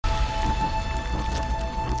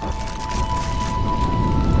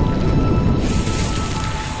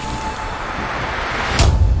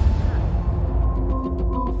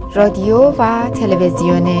رادیو و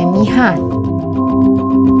تلویزیون میهن.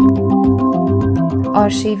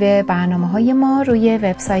 آرشیو برنامه‌های ما روی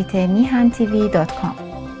وبسایت mihan.tv.com.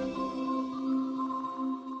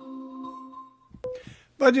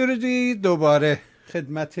 با درودی دوباره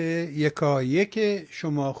خدمت یکایک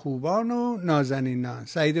شما خوبان و نازنینان.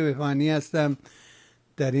 سعید بهبانی هستم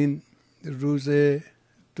در این روز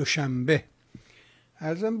دوشنبه.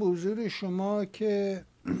 عرضم به حضور شما که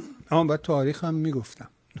با تاریخ هم میگفتم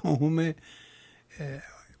 9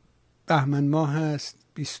 بهمن ماه هست،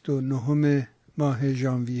 29 ماه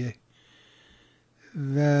ژانویه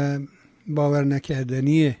و باور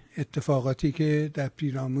نکردنی اتفاقاتی که در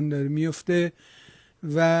پیرامون داره میفته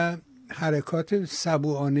و حرکات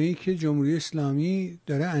سبوعانه‌ای که جمهوری اسلامی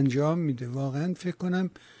داره انجام میده. واقعا فکر کنم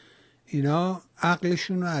اینا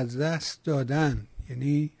عقلشون رو از دست دادن.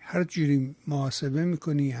 یعنی هر جوری محاسبه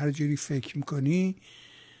میکنی، هر جوری فکر میکنی،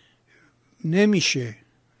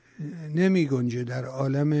 نمیگنجه در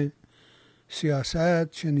عالم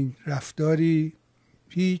سیاست چنین رفتاری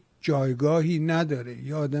هیچ جایگاهی نداره.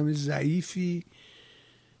 یه آدم ضعیفی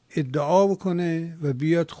ادعا بکنه و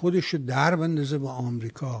بیاد خودشو در بندازه با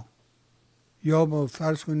آمریکا یا با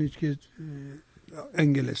فرض کنید که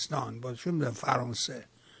انگلستان، با فرانسه.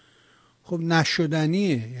 خب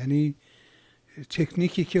نشدنیه. یعنی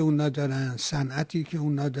تکنیکی که اونا دارن، صنعتی که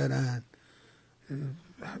اونا دارن،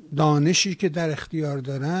 دانشی که در اختیار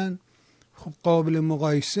دارن، خب قابل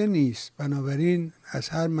مقایسه نیست. بنابراین از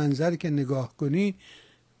هر منظر که نگاه کنی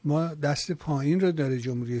ما دست پایین رو داره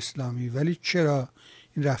جمهوری اسلامی، ولی چرا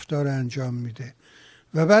این رفتار رو انجام میده؟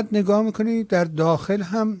 و بعد نگاه میکنی در داخل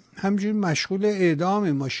هم همجوری مشغول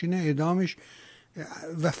اعدام، ماشین اعدامش،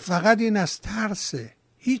 و فقط این از ترسه،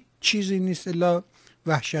 هیچ چیزی نیست الا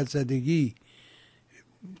وحشت زدگی.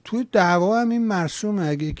 توی دعوا هم این مرسومه.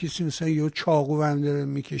 اگه کسی مثلا یه چاقو هم داره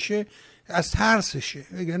میکشه از ترسشه،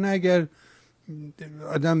 اگر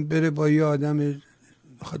آدم بره با یه آدم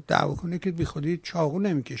خود دعوا کنه که بی خودی چاقو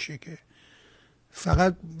نمیکشه، که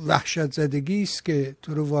فقط وحشت زدگی است که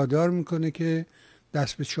تو رو وادار میکنه که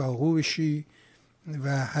دست به چاقو بشی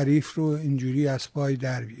و حریف رو اینجوری از پای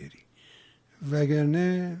در بیاری.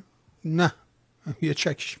 وگرنه نه، یه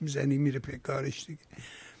چکش میزنی میره پی کارش دیگه.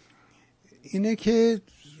 اینه که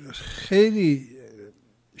خیلی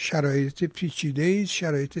شرایط پیچیده‌ای،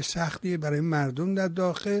 شرایط سختیه برای مردم در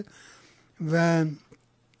داخل و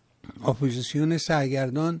اپوزیسیون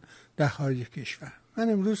سرگردان در خارج کشور. من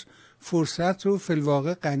امروز فرصت رو فی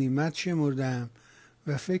الواقع غنیمت شمردم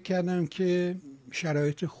و فکر کردم که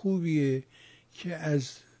شرایط خوبیه که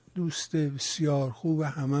از دوست بسیار خوب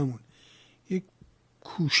هممون، یک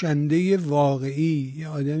کوشنده واقعی، یه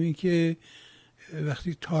آدمی که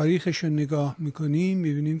وقتی تاریخش رو نگاه میکنیم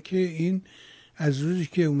میبینیم که این از روزی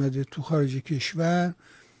که اومده تو خارج کشور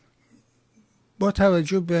با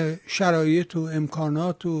توجه به شرایط و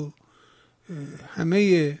امکانات و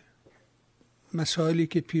همه مسائلی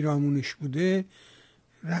که پیرامونش بوده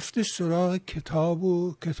رفته سراغ کتاب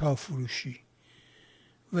و کتاب فروشی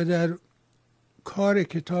و در کار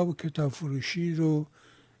کتاب و کتاب فروشی رو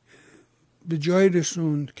به جای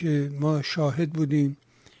رسوند که ما شاهد بودیم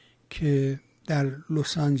که در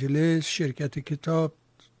لس آنجلس شرکت کتاب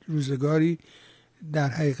روزگاری در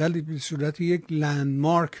حقیقت به صورت یک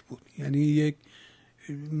لندمارک بود، یعنی یک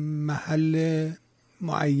محل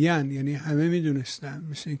معین، یعنی همه میدونستن،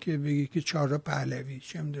 مثل این که بگی که چهارراه پهلوی،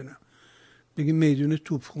 چه میدونم، بگی میدون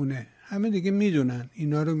توپخونه، همه دیگه میدونن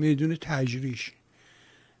اینا رو، میدون تجریش،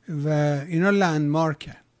 و اینا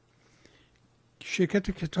لندمارکن.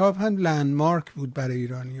 شرکت کتاب هم لندمارک بود برای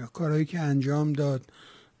ایرانی‌ها. کارهایی که انجام داد،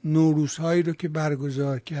 نوروزهایی رو که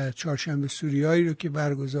برگزار کرد، چهارشنبه سوریایی رو که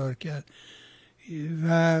برگزار کرد،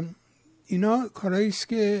 و اینا کارهایی است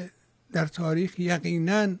که در تاریخ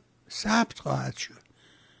یقیناً ثبت خواهد شد.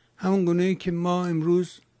 همون گونه‌ای که ما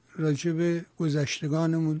امروز راجع به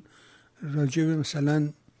گذشتگانمون، راجع به مثلا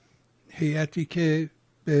هیئتی که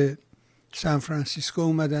به سان فرانسیسکو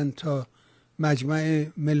اومدن تا مجمع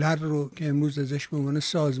ملل رو که امروز ازش به عنوان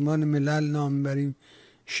سازمان ملل نام بریم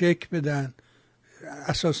شکل بدن،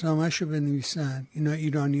 اساسنامه‌اش رو بنویسن، اینا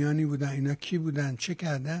ایرانیانی بودن، اینا کی بودن، چه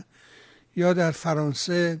کردن، یا در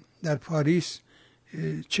فرانسه در پاریس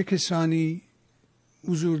چه کسانی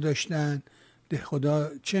حضور داشتن،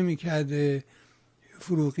 دهخدا چه میکرده،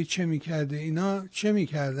 فروغی چه میکرده، اینا چه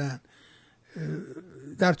میکردن،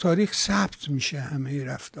 در تاریخ ثبت میشه همه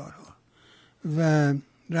رفتارها. و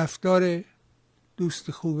رفتار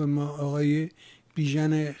دوست خوب ما آقای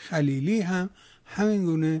بیژن خلیلی هم همین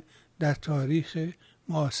گونه در تاریخ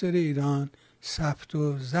معاصر ایران ثبت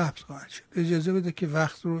و ضبط خواهد شد. اجازه بده که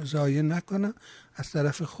وقت رو ضایع نکنم. از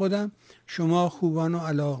طرف خودم شما خوبان و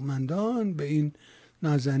علاقمندان به این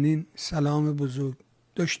نازنین سلام بزرگ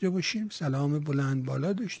داشته باشیم، سلام بلند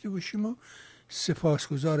بالا داشته باشیم و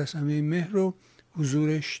سپاسگزار از همه مهر و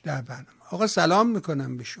حضورش در برنامه. آقا سلام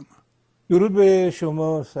میکنم به شما. درود به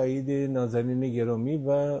شما سعید نازنین گرامی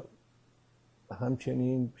و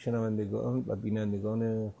همچنین شنوندگان و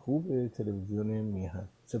بینندگان خوب تلویزیون میهن.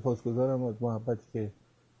 سپاسگزارم از محبتی که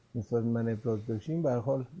نسبت من ابراز داشتیم. به هر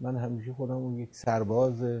حال من همیشه خودم یک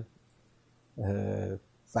سرباز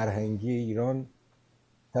فرهنگی ایران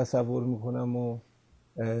تصور میکنم و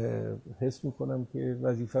حس میکنم که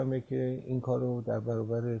وظیفه‌مه که این کار رو در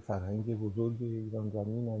برابر فرهنگ بزرگ ایران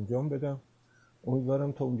زمین انجام بدم.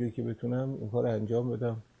 امیدوارم تا اونجایی که بتونم این کار رو انجام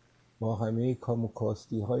بدم با همه کام و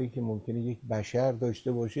کاستی هایی که ممکنه یک بشر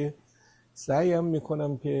داشته باشه. سعیم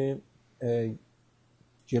میکنم که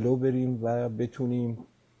جلو بریم و بتونیم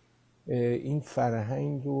این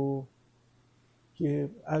فرهنگ رو که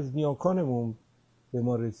از نیاکانمون به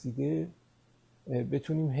ما رسیده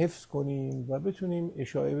بتونیم حفظ کنیم و بتونیم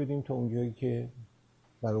اشاعه بدیم تا اونجایی که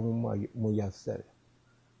برامون میسره.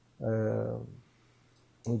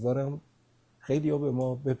 امیدوارم خیلی ها به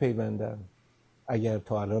ما بپیوندن اگر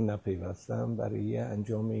تا الان نپیوستم برای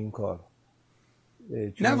انجام این کار.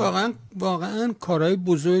 نه واقعا کارهای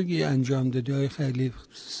بزرگی انجام داده های خیلی.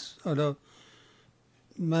 حالا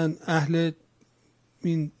من اهل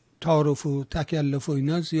این تعارف و تکلف و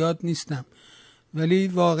اینا زیاد نیستم، ولی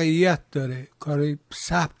واقعیت داره، کار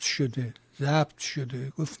ثبت شده، ضبط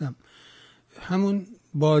شده. گفتم همون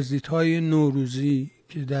بازدیدهای نوروزی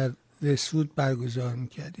که در وست‌وود برگزار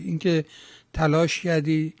میکردی، اینکه تلاش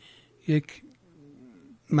کردی یک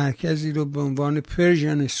مرکزی رو به عنوان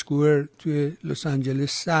پرژن اسکوئر توی لس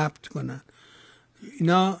آنجلس ثبت کنن،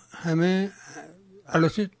 اینا همه،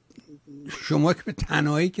 البته شما که به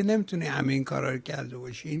تنهایی که نمیتونی همه این کارا رو کرده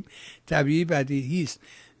باشین، طبیعی بدیهی است،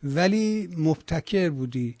 ولی مبتکر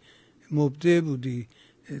بودی، مبدع بودی،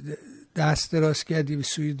 دست دراز کردی به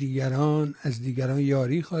سوی دیگران، از دیگران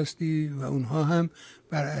یاری خواستی و اونها هم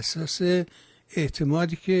بر اساس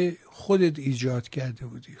اعتمادی که خودت ایجاد کرده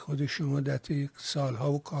بودی، خود شما در طی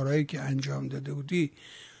سالها و کارهایی که انجام داده بودی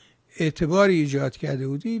اعتباری ایجاد کرده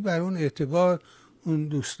بودی، بر اون اعتبار اون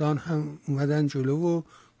دوستان هم اومدن جلو و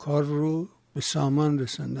کار رو به سامان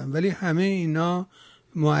رساندن. ولی همه اینا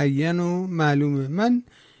معین و معلومه. من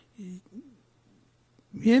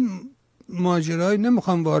یه ماجرایی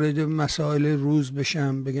نمیخوام وارد مسائل روز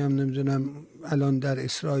بشم، بگم نمیدونم الان در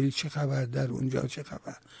اسرائیل چه خبر، در اونجا چه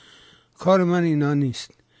خبر، کار من اینا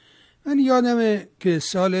نیست. من یادمه که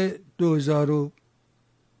سال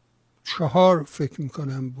 2004 فکر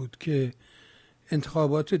میکنم بود که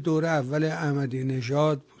انتخابات دور اول احمدی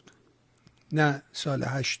نژاد بود، نه سال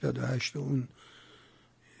 88 اون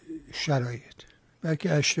شرایط،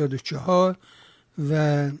 بلکه 84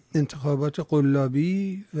 و انتخابات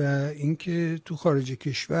قلابی و اینکه تو خارج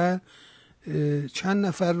کشور چند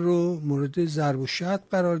نفر رو مورد ضرب و شتم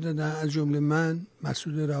قرار دادن، از جمله من،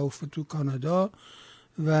 مسعود رؤوف تو کانادا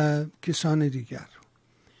و کسان دیگر.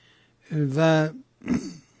 و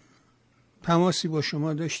تماسی با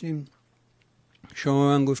شما داشتیم، شما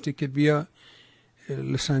من گفتی که بیا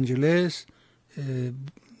لس آنجلس،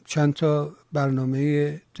 چند تا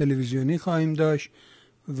برنامه تلویزیونی خواهیم داشت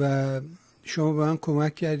و شما به من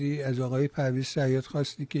کمک کردی، از آقای پرویز صیاد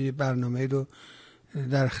خواستی که یه برنامه رو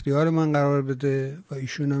در اختیار من قرار بده و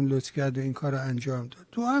ایشون هم لطف کرد و این کار رو انجام داد.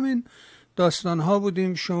 تو همین داستان ها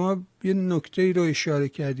بودیم، شما یه نکته رو اشاره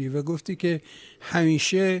کردی و گفتی که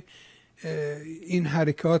همیشه این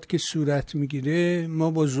حرکات که صورت میگیره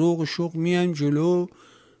ما با ذوق و شوق میایم جلو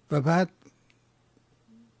و بعد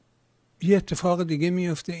یه اتفاق دیگه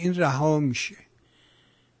میفته، این رها میشه.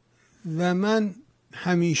 و من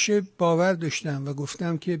همیشه باور داشتم و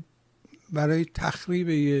گفتم که برای تخریب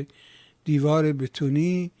یه دیوار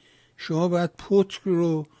بتونی شما باید پتک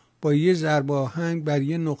رو با یه ضرب آهنگ بر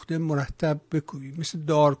یه نقطه مرتب بکوبی، مثل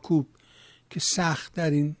دارکوب که سخت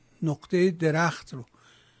در این نقطه درخت رو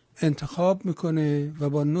انتخاب میکنه و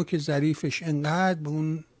با نوک ظریفش انقدر به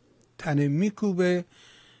اون تنه میکوبه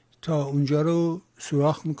تا اونجا رو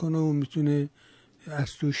سوراخ میکنه و میتونه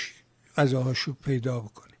از توش غذاهاشو پیدا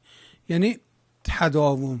بکنه. یعنی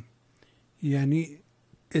تداوم، یعنی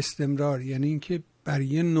استمرار، یعنی اینکه بر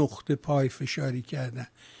یه نقطه پای فشاری کردن.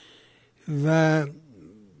 و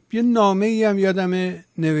یه نامه ای هم یادمه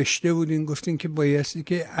نوشته بودین، گفتین که بایستی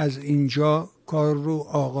که از اینجا کار رو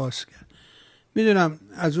آغاز کرد. میدونم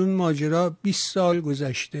از اون ماجرا 20 سال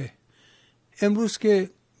گذشته. امروز که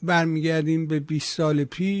برمیگردیم به 20 سال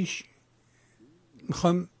پیش،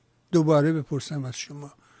 میخوام دوباره بپرسم از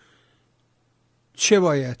شما چه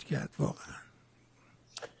باید کرد واقعا؟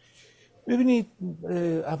 ببینید،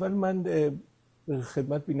 اول من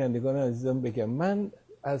خدمت بینندگان عزیزم بگم، من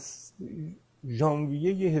از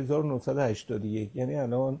ژانویه 1981 یعنی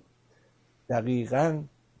الان دقیقاً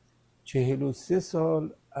 43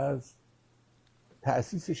 سال از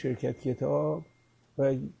تأسیس شرکت کتاب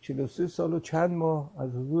و 43 سال و چند ماه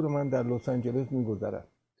از حضور من در لس آنجلس می‌گذرد.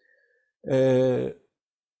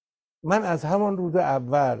 من از همان روز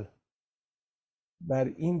اول بر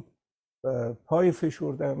این پای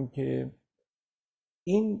فشردم که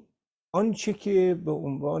این آنچه که به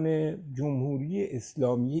عنوان جمهوری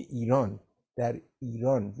اسلامی ایران در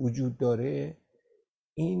ایران وجود داره،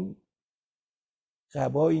 این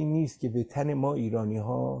قبایی نیست که به تن ما ایرانی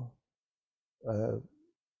ها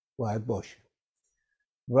باید باشه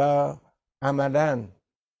و عملاً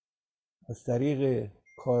از طریق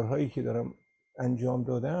کارهایی که دارم انجام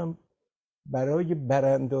دادم برای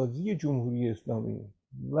براندازی جمهوری اسلامی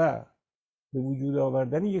و به وجود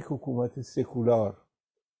آوردن یک حکومت سکولار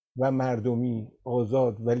و مردمی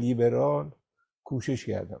آزاد و لیبرال کوشش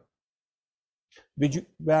کردم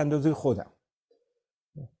به اندازه خودم.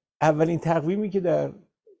 اولین تقویمی که در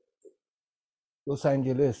لس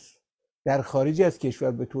آنجلس در خارج از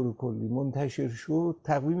کشور به طور کلی منتشر شد،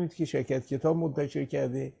 تقویمی که شرکت کتاب منتشر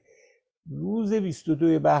کرده، روز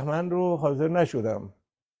 22 بهمن رو حاضر نشدم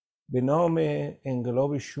به نام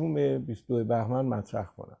انقلاب شوم 22 بهمن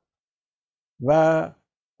مطرح کنم و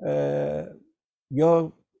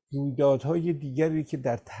یا رویدادهای دیگری که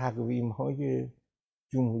در تقویم‌های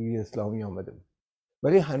جمهوری اسلامی آمده بود.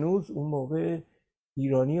 ولی هنوز اون موقع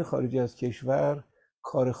ایرانی خارج از کشور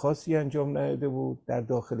کار خاصی انجام نداده بود، در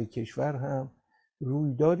داخل کشور هم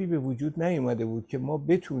رویدادی به وجود نیامده بود که ما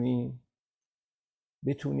بتونیم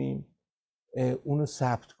اونو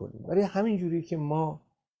ثبت کنیم. ولی همینجوری که ما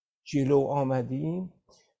جلو آمدیم،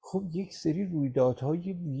 خب یک سری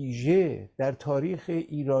رویدادهای ویژه در تاریخ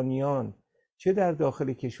ایرانیان چه در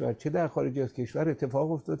داخل کشور چه در خارج از کشور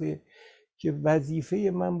اتفاق افتاده که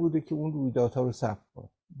وظیفه من بوده که اون رویدادها رو ثبت کنم.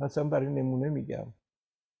 مثلا برای نمونه میگم،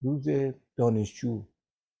 روز دانشجو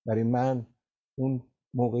برای من اون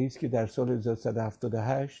موقعی است که در سال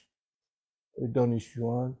 1378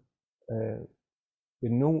 دانشجویان به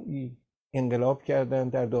نوعی انقلاب کردن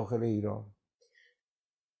در داخل ایران.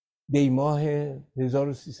 دی ماه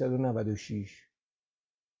 1396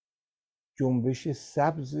 جنبش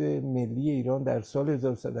سبز ملی ایران در سال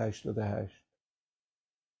 1388،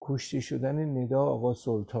 کشته شدن ندا آقا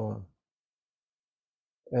سلطان،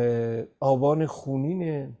 آبان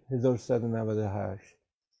خونین 1398،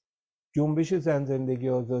 جنبش زن زندگی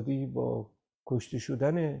آزادی با کشته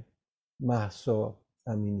شدن مهسا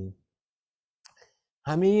امینی،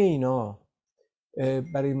 همه اینا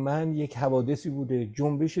برای من یک حوادثی بوده.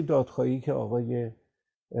 جنبش دادخواهی که آقای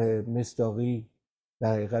مصداقی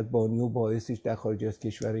در حقیقت بانی و باعثش در خارج از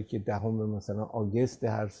کشوره که 10 مثلا آگوست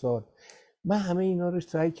هر سال، من همه اینا رو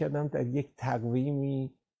سعی کردم در یک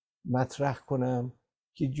تقویمی مطرح کنم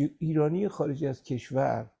که ایرانی خارج از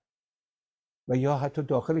کشور و یا حتی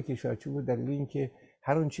داخل کشور، چون به دلیل اینکه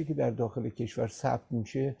هر آنچه که در داخل کشور ثبت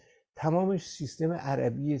میشه تمامش سیستم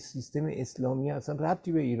عربی، سیستم اسلامی، اصلا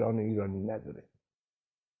ربطی به ایران و ایرانی نداره.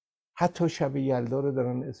 حتی شب یلدا رو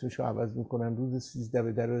دارن اسمش رو عوض میکنن، روز 13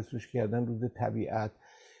 به در اسمش کردن روز طبیعت،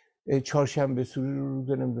 چهارشنبه سوری رو روز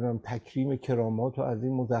نمیدونم تکریم کرامات و از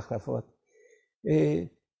این مزخرفات.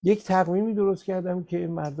 یک تقویمی درست کردم که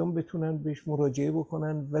مردم بتونن بهش مراجعه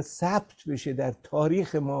بکنن و ثبت بشه در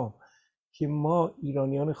تاریخ ما که ما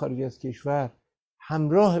ایرانیان خارج از کشور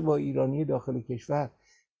همراه با ایرانی داخل کشور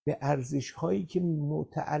به ارزش‌هایی که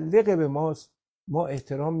متعلق به ماست ما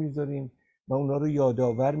احترام میذاریم و اونا رو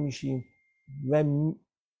یادآور میشیم و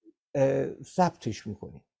ثبتش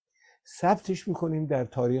میکنیم در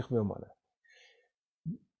تاریخ بماند.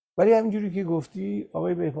 ولی همینجوری که گفتی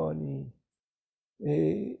آقای بهبانی،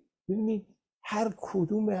 ببینید هر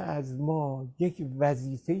کدوم از ما یک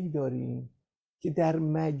وظیفه‌ای داریم که در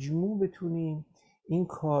مجموع بتونیم این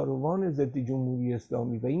کاروان ضد جمهوری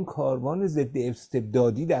اسلامی و این کاروان ضد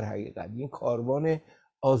استبدادی، در حقیقت این کاروان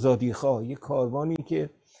آزادیخواه، یک کاروانی که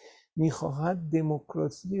میخواهد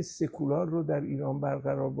دموکراسی سکولار رو در ایران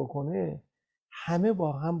برقرار بکنه، همه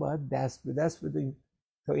با هم باید دست به دست بدیم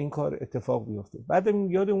تا این کار اتفاق بیفته.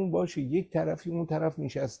 بعدم یادمون باشه یک طرفی اون طرف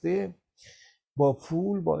نشسته با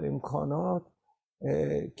پول، با امکانات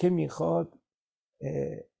که میخواد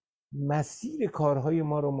مسیر کارهای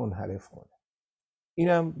ما رو منحرف کنه.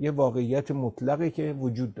 اینم یه واقعیت مطلقه که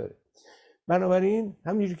وجود داره. بنابراین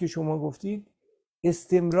همونجوری که شما گفتید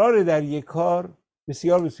استمرار در یک کار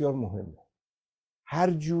بسیار بسیار مهمه.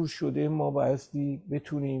 هر جور شده ما بایستی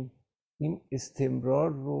بتونیم این استمرار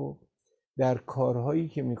رو در کارهایی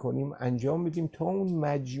که میکنیم انجام بدیم تا اون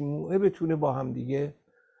مجموعه بتونه با هم دیگه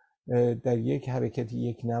در یک حرکت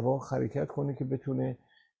یک نواخت حرکت کنه که بتونه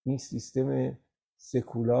این سیستم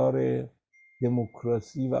سکولار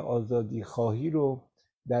دموکراسی و آزادی خواهی رو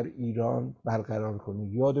در ایران برقرار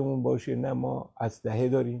کنه. یادمون باشه نه ما اسلحه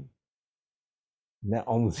داریم، نه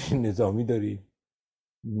آموزش نظامی داریم،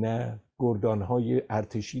 نه گردانهای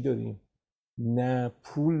ارتشی داریم، نه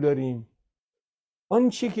پول داریم.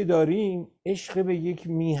 آنچه که داریم عشق به یک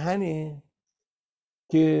میهنه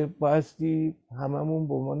که بایستی هممون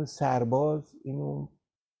به عنوان سرباز اینو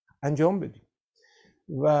انجام بدیم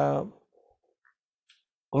و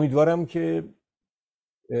امیدوارم که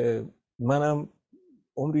منم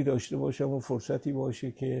عمری داشته باشم و فرصتی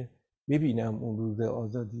باشه که ببینم اون روز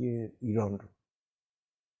آزادی ایران رو.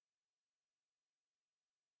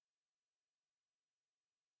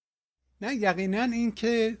 نه یقینا این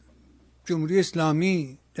که جمهوری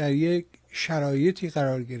اسلامی در یک شرایطی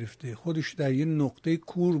قرار گرفته، خودش در یک نقطه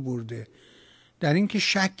کور برده، در این که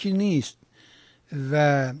شکی نیست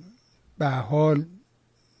و به حال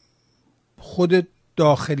خود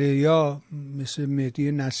داخلیا مثل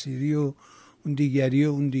مهدی نصیری و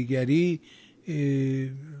اون دیگری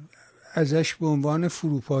ازش به عنوان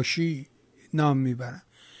فروپاشی نام میبرن.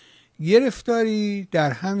 گرفتاری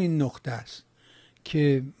در همین نقطه است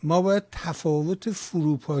که ما باید تفاوت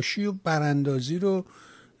فروپاشی و براندازی رو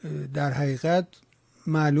در حقیقت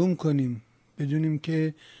معلوم کنیم، بدونیم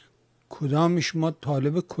که کدامش ما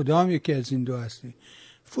طالب کدام یکی از این دو هستیم.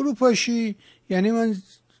 فروپاشی یعنی من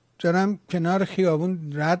دارم کنار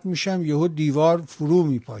خیابون رد میشم، یهو دیوار فرو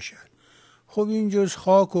میپاشد. خب این جز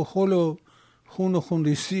خاک و خل و خون و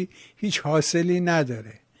خونریزی هیچ حاصلی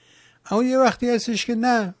نداره. اما یه وقتی هستش که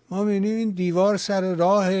نه، ما میبینیم این دیوار سر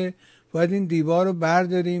راهه، باید این دیوار رو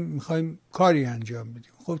برداریم، میخوایم کاری انجام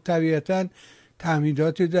بدیم. خب طبیعتا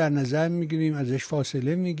تعمیداتی در نظر میگیریم، ازش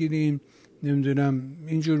فاصله میگیریم، نمیدونم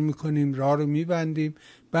اینجور میکنیم، راه رو میبندیم،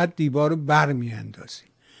 بعد دیوار رو بر میاندازیم.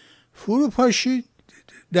 فروپاشی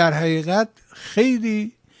در حقیقت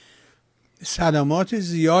خیلی صدمات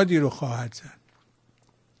زیادی رو خواهد زد.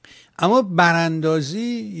 اما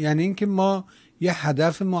براندازی یعنی این که ما یه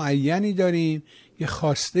هدف معینی داریم، یه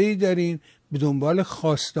خواسته‌ای داریم، به دنبال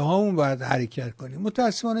خواسته هامون باید حرکت کنیم.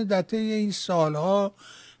 متاسفانه در طی این سالها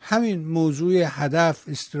همین موضوع هدف،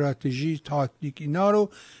 استراتژی، تاکتیک اینا رو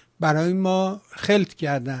برای ما خلط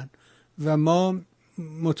کردن و ما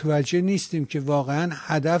متوجه نیستیم که واقعا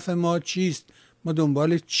هدف ما چیست، ما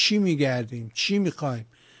دنبال چی میگردیم، چی میخوایم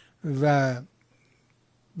و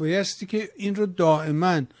بایستی که این رو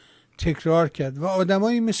دائما تکرار کرد و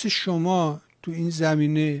آدمایی مثل شما تو این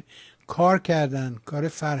زمینه کار کردن، کار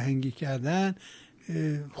فرهنگی کردن،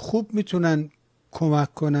 خوب میتونن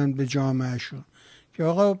کمک کنن به جامعهشون که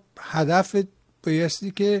آقا هدف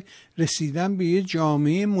بایستی که رسیدن به یه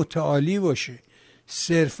جامعه متعالی باشه،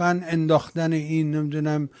 صرفا انداختن این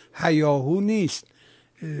نمیدونم هیاهو نیست،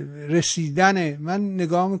 رسیدنه. من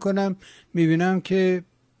نگاه میکنم میبینم که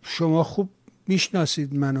شما خوب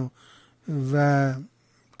میشناسید منو و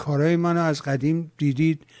کارهای منو از قدیم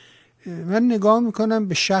دیدید. من نگاه میکنم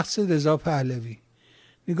به شخص رضا پهلوی،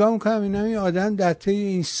 نگاه میکنم این آدم در طی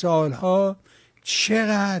این سالها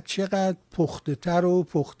چقدر پخته تر و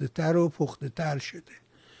پخته تر شده.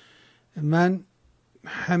 من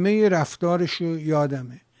همه رفتارشو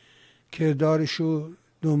یادمه، کردارشو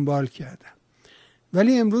دنبال کردم،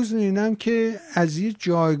 ولی امروز میبینم که از یه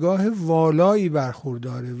جایگاه والایی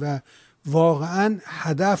برخورداره و واقعا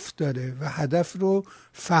هدف داره و هدف رو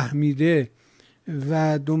فهمیده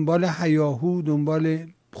و دنبال هیاهو، دنبال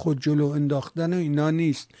خود جلو انداختن و اینا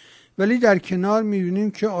نیست. ولی در کنار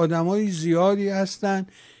میبینیم که آدمای زیادی هستن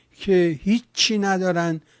که هیچی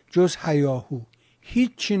ندارن جز هیاهو،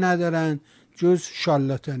 هیچی ندارن جز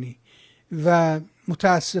شالاتانی و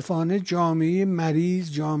متاسفانه جامعه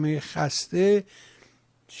مریض، جامعه خسته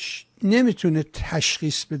نمیتونه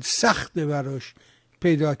تشخیص بده، سخته براش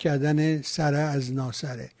پیدا کردن سره از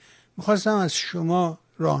ناسره. میخواستم از شما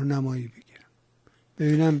راهنمایی بگیرم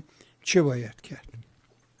ببینم چه باید کرد.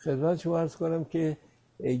 خدمت شما عرض کنم که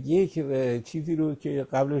یک چیزی رو که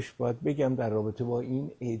قبلش باید بگم در رابطه با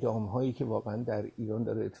این اعدام هایی که واقعا در ایران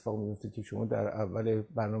داره اتفاق میفته که شما در اول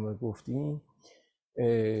برنامه گفتین،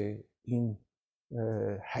 این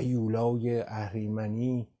هیولای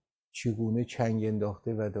اهریمنی چگونه چنگ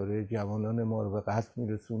انداخته و داره جوانان ما رو به قتل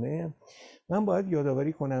میرسونه. من باید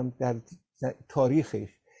یادآوری کنم در تاریخش،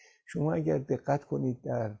 شما اگر دقت کنید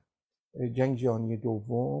در جنگ جهانی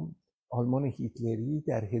دوم آلمان هیتلری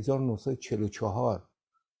در 1944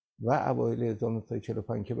 و اوایل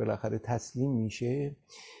 1945 که بالاخره تسلیم میشه،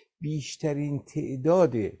 بیشترین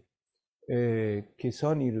تعداد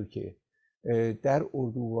کسانی رو که در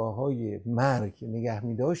اردوگاه‌های مرگ نگه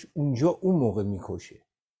می‌داشت اونجا اون موقع میکشه.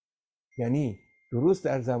 یعنی درست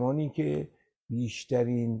در زمانی که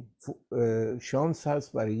بیشترین شانس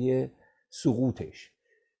هست برای سقوطش.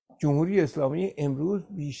 جمهوری اسلامی امروز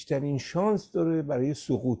بیشترین شانس داره برای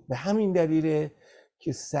سقوط. به همین دلیله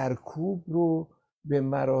که سرکوب رو به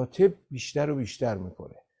مراتب بیشتر و بیشتر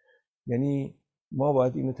میکنه. یعنی ما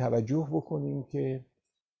باید اینو توجه بکنیم که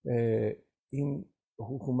این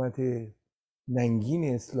حکومت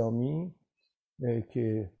ننگین اسلامی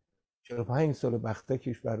که 45 سال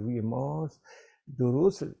بختکش بر روی ماست،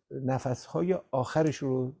 درست نفسهای آخرش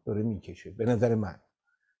رو داره میکشه به نظر من.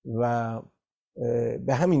 و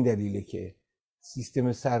به همین دلیله که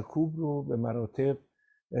سیستم سرکوب رو به مراتب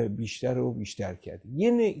بیشتر و بیشتر کرد.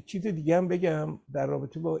 یه چیز دیگه هم بگم در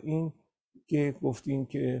رابطه با این که گفتین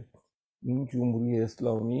که این جمهوری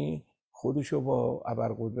اسلامی خودشو با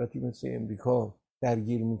ابرقدرتی مثل امریکا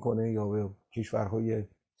درگیر میکنه یا به کشورهای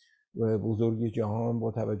بزرگ جهان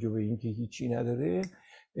با توجه به اینکه هیچی نداره.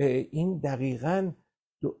 این دقیقاً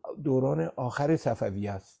دوران آخر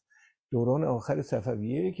صفویه است. دوران آخر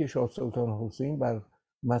صفویه که شاه سلطان حسین بر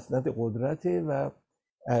مسند قدرت و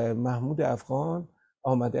محمود افغان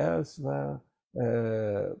آمده است و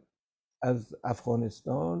از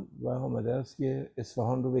افغانستان و آمده است که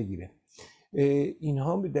اصفهان رو بگیره.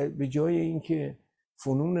 اینها به جای اینکه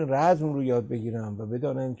فنون رزم رو یاد بگیرن و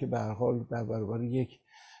بدانن که به هر حال در برابر یک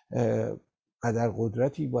قدر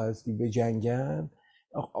قدرتی بایستی بجنگن،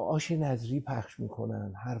 آش نظری پخش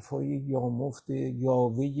میکنن، حرفای یا مفت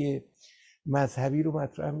یاوه مذهبی رو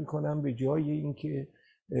مطرح میکنن به جای اینکه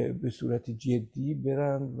به صورت جدی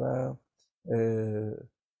برن و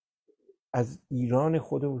از ایران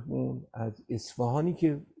خودمون، از اصفهانی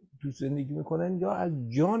که تو زندگی میکنن یا از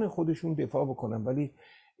جان خودشون دفاع بکنن، ولی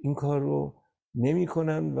این کار رو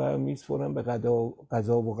نمیکنن و میسپرن به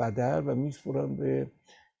قضا و قدر و میسپرن به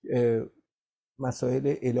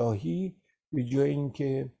مسائل الهی به جای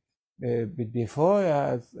اینکه به دفاع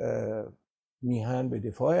از میهن، به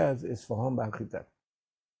دفاع از اصفهان برخیزن.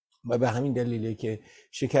 و به همین دلیله که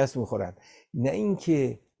شکست میخورن. نه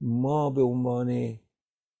اینکه ما به عنوان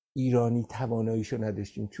ایرانی تواناییشو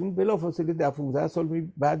نداشتیم، چون بلافاصله در 15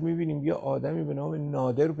 سال بعد میبینیم یه آدمی به نام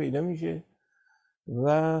نادر پیدا میشه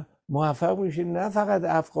و موفق میشه نه فقط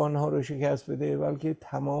افغانها رو شکست بده، بلکه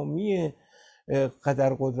تمامی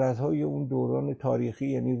قدر قدرت های اون دوران تاریخی،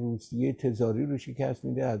 یعنی روسیه تزاری رو شکست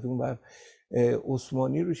میده، از اون ور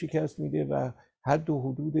عثمانی رو شکست میده و حد و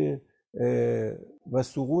حدود و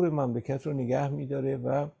ثغور مملکت رو نگه میداره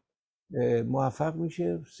و موفق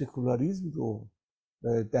میشه سکولاریسم رو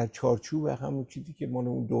در چارچوب همون چیزی که مال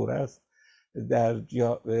اون دوره است در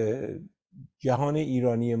جهان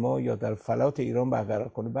ایرانی ما یا در فلات ایران برقرار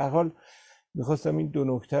کنه. به هر حال میخواستم این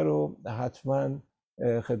دو نکته رو حتما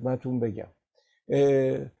خدمتون بگم.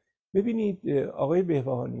 ببینید آقای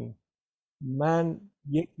بهبهانی، من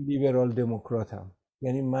یک لیبرال دموکراتم،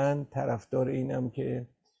 یعنی من طرفدار اینم که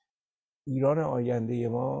ایران آینده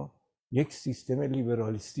ما یک سیستم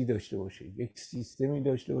لیبرالیستی داشته باشه، یک سیستمی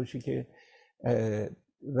داشته باشه که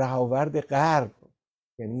رهاورد غرب،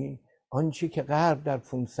 یعنی آنچه که غرب در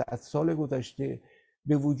 500 سال گذشته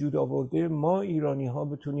به وجود آورده، ما ایرانی ها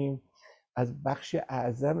بتونیم از بخش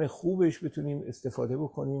اعظم خوبش بتونیم استفاده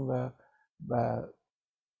بکنیم و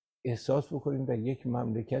احساس بکنیم در یک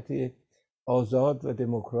مملکت آزاد و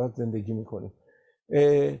دموکرات زندگی میکنیم.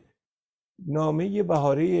 نامه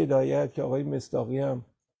بهاره هدایت که آقای مصداقی هم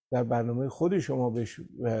در برنامه خود شما بهش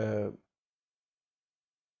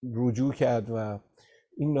رجوع کرد و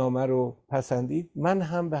این نامه رو پسندید، من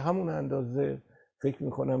هم به همون اندازه فکر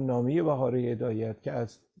میکنم نامه بهاره هدایت که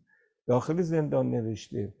از داخل زندان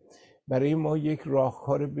نوشته برای ما یک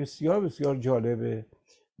راهکار بسیار بسیار جالبه.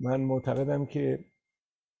 من معتقدم که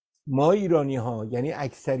ما ایرانی ها، یعنی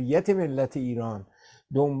اکثریت ملت ایران،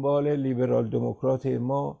 دنبال لیبرال دموکرات.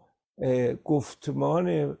 ما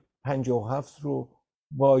گفتمان 57 رو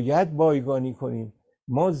باید بایگانی کنیم.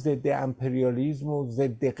 ما ضد امپریالیسم و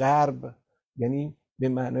ضد غرب، یعنی به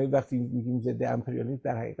معنای وقتی میگیم ضد امپریالیسم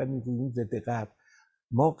در حقیقت میگیم ضد غرب.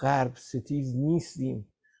 ما غرب ستیز نیستیم.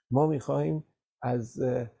 ما میخوایم از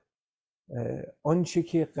آنچه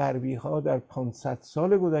که غربی ها در 500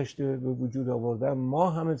 سال گذشته به وجود آوردن ما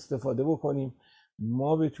هم استفاده بکنیم،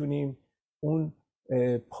 ما بتونیم اون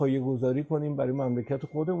پایه‌گذاری کنیم برای مملکت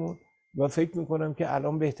خودمون و فکر میکنم که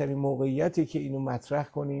الان بهترین موقعیتی که اینو مطرح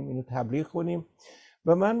کنیم، اینو تبلیغ کنیم.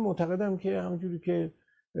 و من معتقدم که همونجوری که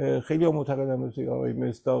خیلی ها معتقدم مثل آقای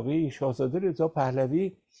مصداقی، شاهزاده رضا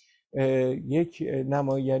پهلوی یک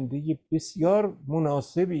نماینده بسیار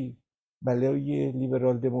مناسبی برای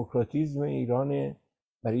لیبرال دموکراتیسم ایران،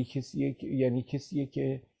 برای کسیه که یعنی کسیه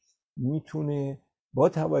که میتونه با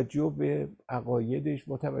توجه به عقایدش،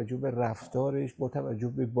 با توجه به رفتارش، با توجه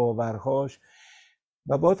به باورهاش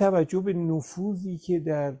و با توجه به نفوذی که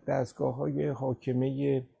در دستگاه‌های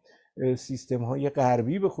حاکمه سیستم‌های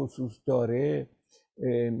غربی به خصوص داره،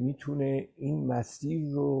 میتونه این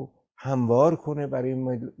مسیر رو هموار کنه برای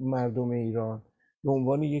مردم ایران. به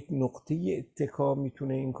عنوان یک نقطه اتکا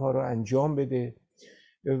میتونه این کار رو انجام بده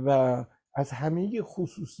و از همه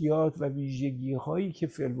خصوصیات و ویژگی هایی که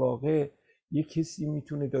فی الواقع یک کسی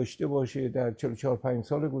میتونه داشته باشه در 44-5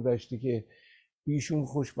 سال گذشته که ایشون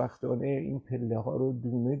خوشبختانه این پله ها رو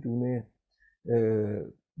دونه دونه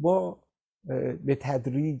با به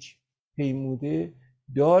تدریج پیموده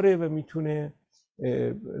داره و میتونه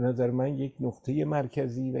نظر من یک نقطه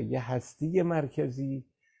مرکزی و یه هستی مرکزی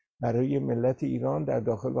برای ملت ایران در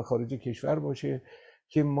داخل و خارج کشور باشه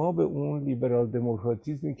که ما به اون لیبرال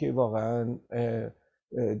دموکراتیسمی که واقعا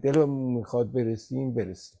دلمون میخواد برسیم.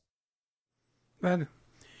 بله.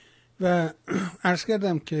 و عرض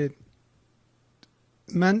کردم که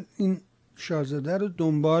من این شاهزاده رو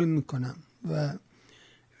دنبال میکنم و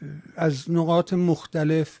از نقاط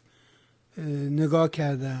مختلف نگاه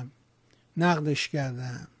کردم، نقدش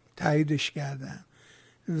کردم، تاییدش کردم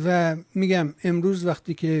و میگم امروز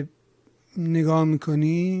وقتی که نگاه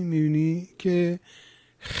میکنی میبینی که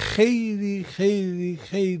خیلی خیلی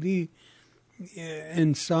خیلی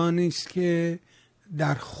انسانی است که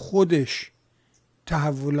در خودش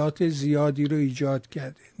تحولات زیادی رو ایجاد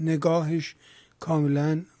کرده، نگاهش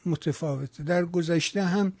کاملا متفاوته. در گذشته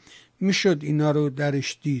هم میشد اینا رو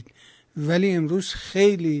درش دید، ولی امروز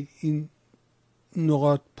خیلی این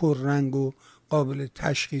نقاط پررنگ و قابل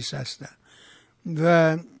تشخیص هستن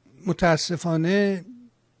و متاسفانه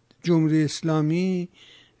جمهوری اسلامی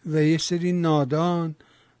و یه سری نادان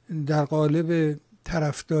در قالب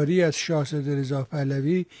طرفداری از شاهزاده رضا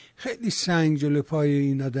پهلوی خیلی سنگ جلو پای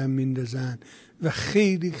این آدم میندازن و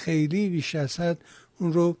خیلی خیلی بیش از حد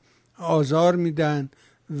اون رو آزار میدن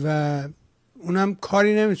و اونم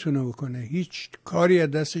کاری نمیتونه بکنه، هیچ کاری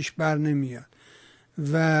از دستش بر نمیاد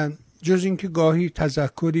و جز اینکه گاهی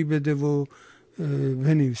تذکری بده و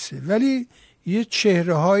بنویسه. ولی یه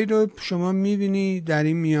چهره هایی رو شما میبینی در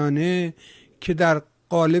این میانه که در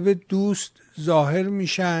قالب دوست ظاهر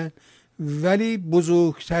میشن ولی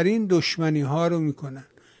بزرگترین دشمنی ها رو میکنن.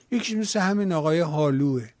 یکیش مثل همین آقای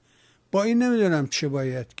حالوه، با این نمیدونم چه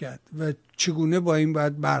باید کرد و چگونه با این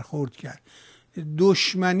باید برخورد کرد.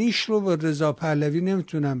 دشمنیش رو با رضا پهلوی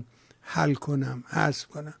نمیتونم حل کنم، حذف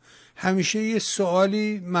کنم. همیشه یه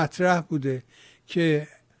سوالی مطرح بوده که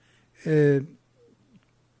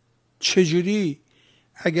چجوری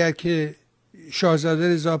اگر که شاهزاده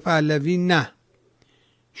رضا پهلوی نه،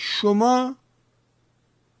 شما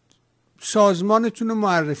سازمانتون رو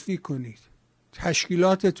معرفی کنید،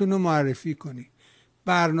 تشکیلاتتون رو معرفی کنید،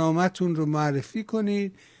 برنامه‌تون رو معرفی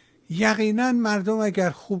کنید، یقینا مردم اگر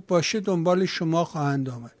خوب باشه دنبال شما خواهند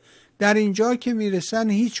آمد. در اینجا که میرسن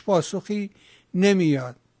هیچ پاسخی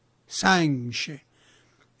نمیاد، سنگ میشه.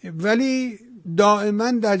 ولی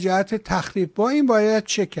دائما در جهت تخریب. با این باید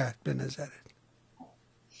چه کرد به نظرت؟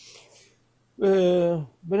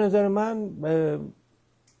 به نظر من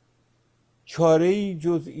چاره‌ای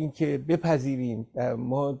جز این که بپذیریم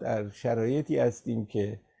ما در شرایطی هستیم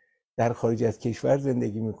که در خارج از کشور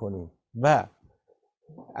زندگی میکنیم و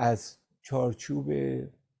از چارچوب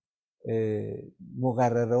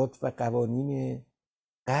مقررات و قوانین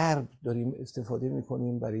غرب داریم استفاده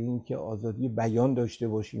میکنیم برای اینکه آزادی بیان داشته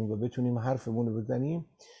باشیم و بتونیم حرفمون رو بزنیم.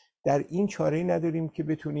 در این چاره‌ای نداریم که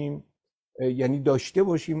بتونیم یعنی داشته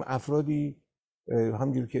باشیم افرادی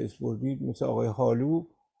همجور که اسپردید مثل آقای حالو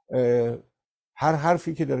هر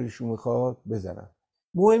حرفی که دلشون میخواد بزنن.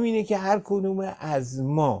 مهم اینه که هر کدوم از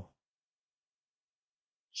ما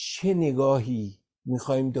چه نگاهی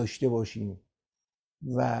میخوایم داشته باشیم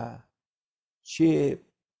و چه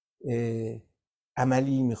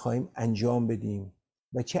عملی میخوایم انجام بدیم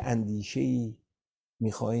و چه اندیشه‌ای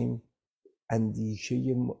میخوایم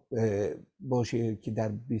اندیشه باشه که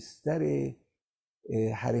در بستر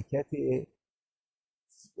حرکت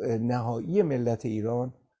نهایی ملت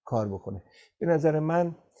ایران کار بکنه. به نظر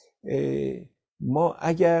من ما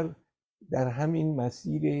اگر در همین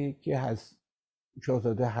مسیری که هست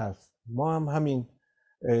شاهزاده هست ما هم همین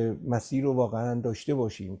مسیر رو واقعا داشته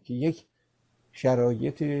باشیم که یک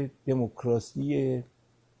شرایط دموکراسی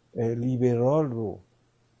لیبرال رو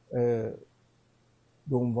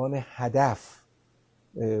به عنوان هدف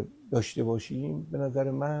داشته باشیم، به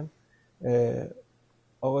نظر من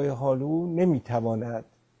آقای حالو نمیتواند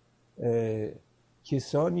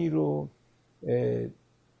کسانی رو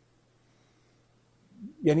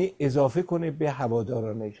یعنی اضافه کنه به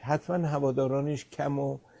هوادارانش. حتما هوادارانش کم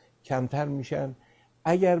و کمتر میشن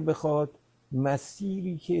اگر بخواد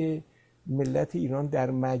مسیری که ملت ایران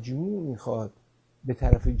در مجموع میخواد به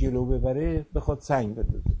طرف جلو ببره بخواد سنگ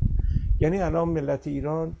بندازه. یعنی الان ملت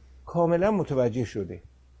ایران کاملا متوجه شده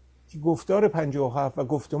که گفتار 57 و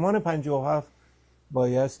گفتمان 57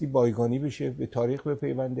 بایستی بایگانی بشه، به تاریخ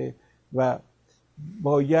بپیونده و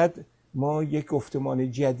باید ما یک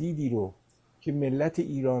گفتمان جدیدی رو که ملت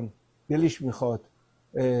ایران دلش میخواد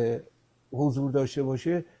حضور داشته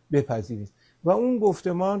باشه بپذیریم و اون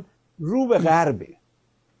گفتمان رو به غربه،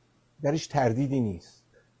 درش تردیدی نیست.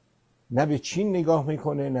 نه به چین نگاه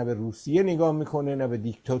میکنه، نه به روسیه نگاه میکنه، نه به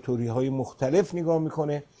دیکتاتوری های مختلف نگاه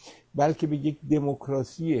میکنه، بلکه به یک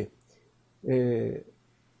دموکراسی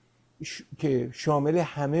که شامل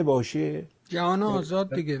همه باشه، جهان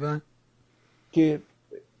آزاد دیگه، که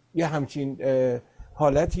یه همچین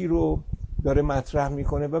حالتی رو داره مطرح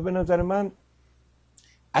میکنه. و به نظر من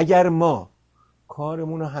اگر ما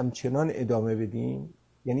کارمون رو همچنان ادامه بدیم،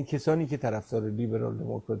 یعنی کسانی که طرفدار لیبرال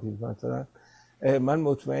دموکراتیسم هستن، من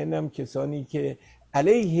مطمئنم کسانی که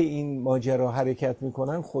علیه این ماجرا حرکت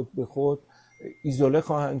میکنن خود به خود ایزوله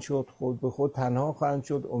خواهند شد، خود به خود تنها خواهند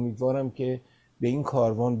شد. امیدوارم که به این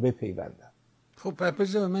کاروان بپیوندن. خب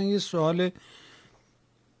بذار من یه سوال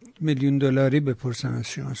میلیون دلاری بپرسم از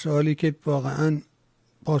شما، سوالی که واقعا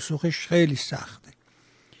پاسخش خیلی سخته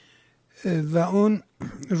و اون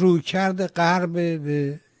رویکرد غرب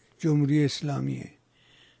به جمهوری اسلامیه،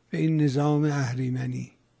 به این نظام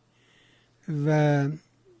اهریمنی و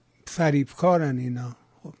فریبکارن اینا.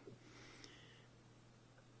 خب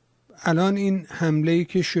الان این حمله‌ای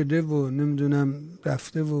که شده و نمیدونم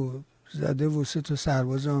رفته و زده و 3 تا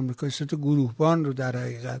سرباز آمریکایی، 3 تا گروهبان رو در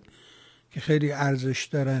حقیقت که خیلی ارزش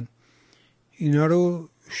دارن، اینا رو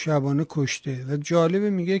شبانه کشته. و جالبه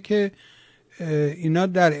میگه که اینا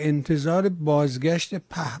در انتظار بازگشت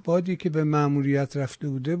پهپادی که به مأموریت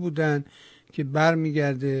رفته بودن که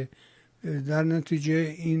برمیگرده. در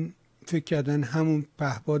نتیجه این فکر کردن همون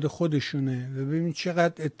پهپاد خودشونه و ببین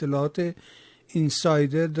چقدر اطلاعات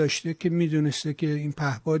اینسایدر داشته که میدونسته که این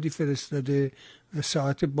پهپادی فرستاده و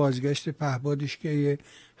ساعت بازگشت پهپادش که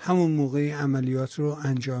همون موقع عملیات رو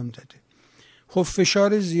انجام داده. خب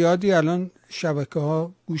فشار زیادی الان شبکه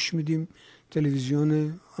ها گوش میدیم،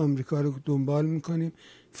 تلویزیون آمریکا رو دنبال میکنیم،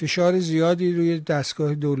 فشار زیادی روی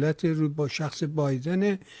دستگاه دولت روی با شخص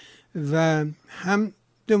بایدنه و هم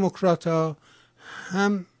دموکرات ها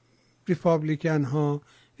هم ریپابلیکن ها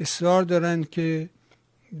اصرار دارن که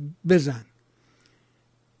بزن.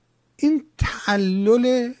 این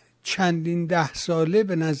تعلل چندین 10 ساله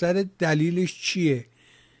به نظر دلیلش چیه؟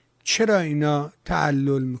 چرا اینا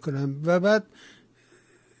تعلل میکنن؟ و بعد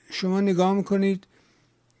شما نگاه میکنید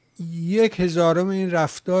 1/1000 این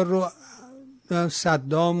رفتار رو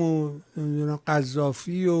صدام و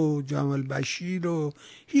قذافی و جمال بشیر و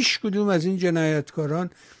هیچ کدوم از این جنایتکاران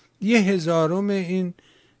 1/1000 این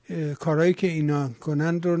کارهایی که اینا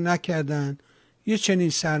کنند رو نکردن. یه چنین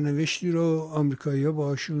سرنوشتی رو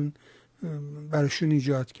آمریکایی‌ها براشون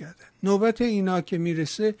ایجاد کردن. نوبت اینا که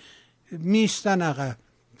میرسه میستن عقب.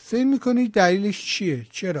 فکر میکنید دلیلش چیه؟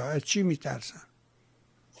 چرا؟ از چی میترسن؟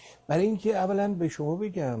 برای اینکه اولا به شما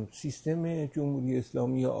بگم سیستم جمهوری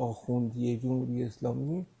اسلامی یا آخوندی جمهوری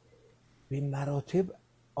اسلامی به مراتب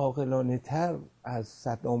عاقلانه تر از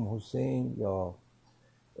صدام حسین یا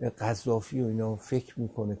قذافی و اینا فکر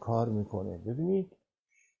میکنه، کار میکنه. ببینید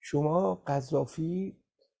شما قذافی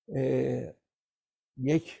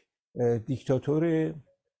یک دیکتاتور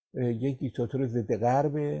ضد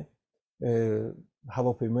غرب،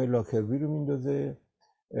 هواپیمای لاکربی رو میندازه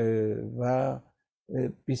و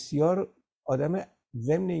بسیار آدم،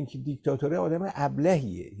 ضمن اینکه دیکتاتوره آدم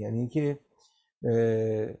ابلهیه، یعنی که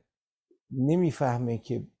نمیفهمه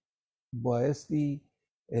که بایستی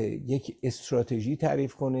یک استراتژی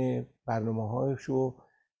تعریف کنه، برنامه‌هاشو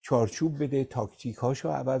چارچوب بده، تاکتیک‌هاشو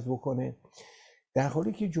عوض بکنه، در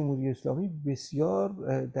حالی که جمهوری اسلامی بسیار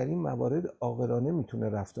در این موارد عاقلانه میتونه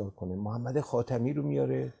رفتار کنه. محمد خاتمی رو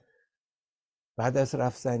میاره بعد از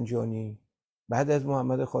رفسنجانی، بعد از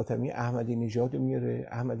محمد خاتمی احمدی نژاد رو میاره،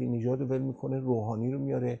 احمدی نژاد رو ول میکنه، روحانی رو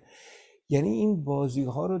میاره. یعنی این بازی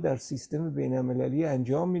ها رو در سیستم بین المللی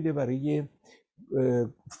انجام میده برای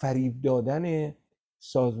فریب دادن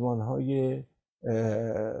سازمان های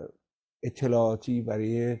اطلاعاتی،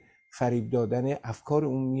 برای فریب دادن افکار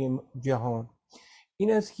عمومی جهان.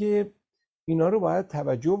 این است که اینا رو باید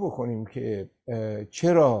توجه بکنیم که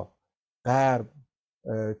چرا غرب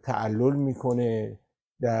تعلل میکنه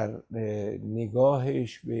در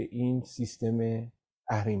نگاهش به این سیستم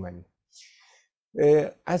اهریمنی.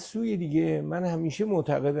 از سوی دیگه من همیشه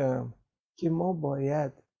معتقدم که ما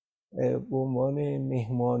باید به عنوان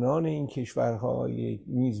مهمانان این کشورهای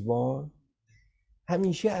میزبان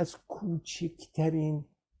همیشه از کوچکترین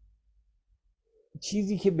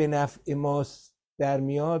چیزی که به نفع ماست در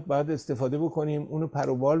میاد باید استفاده بکنیم، اونو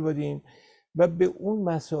پروبال بدیم و به اون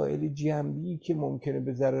مسائل جنبی که ممکنه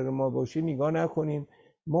به ضرر ما باشه نگاه نکنیم،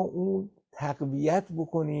 ما اون تقویت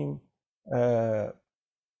بکنیم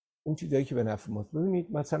اون چیزایی که به نفع ماست.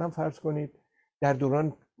 ببینید مثلا فرض کنید در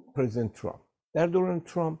دوران پرزیدنت ترامپ، در دوران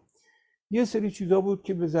ترامپ یه سری چیزا بود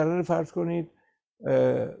که به ضرر فرض کنید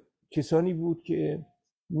کسانی بود که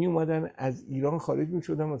می اومدن از ایران خارج می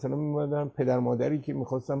شدن، مثلا می اومدن پدر مادری که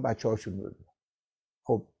میخواستن بچه هاشون رو ببینن.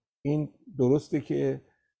 خب این درسته که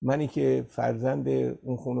منی که فرزند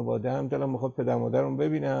اون خانواده هم دلم میخواد پدر مادرم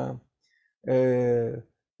ببینم،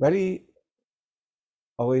 ولی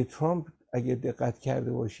آقای ترامپ اگه دقت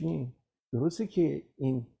کرده باشین درسته که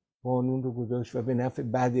این قانون رو گذاشت و به نفع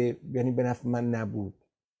یعنی به نفع من نبود،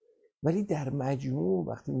 ولی در مجموع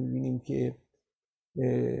وقتی میبینیم که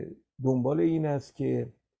دنبال این است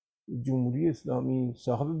که جمهوری اسلامی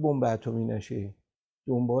صاحب بمب اتمی نشه،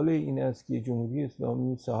 دنبال این است که جمهوری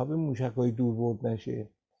اسلامی صاحب موشک‌های دوربرد نشه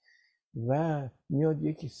و میاد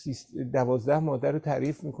یک 12 ماده رو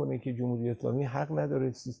تعریف میکنه که جمهوری اسلامی حق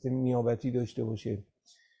نداره سیستم نیابتی داشته باشه،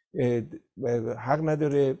 حق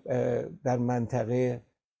نداره در منطقه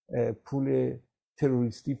پول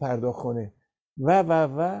تروریستی پرداخت کنه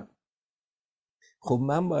و خب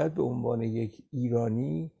من باید به عنوان یک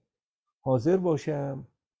ایرانی حاضر باشم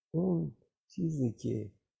اون چیزی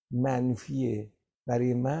که منفیه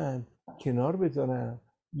برای من کنار بذارم،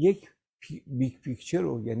 یک بیگ پیکچر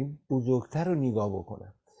رو یعنی بزرگتر رو نگاه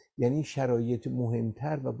بکنم، یعنی شرایط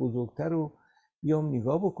مهمتر و بزرگتر رو بیام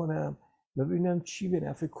نگاه بکنم و ببینم چی به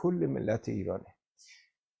نفع کل ملت ایرانه.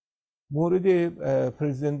 مورد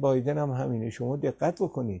پرزیدنت بایدن هم همینه. شما دقت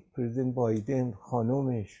بکنید پرزیدنت بایدن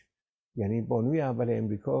خانومش یعنی بانوی اول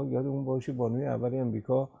امریکا، یادمون باشه بانوی اول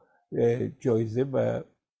امریکا جایزه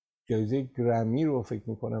گرمی رو فکر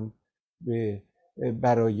میکنم به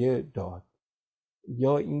برای داد،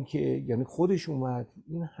 یا اینکه یعنی خودش اومد،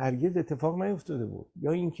 این هرگز اتفاق نیفتاده بود،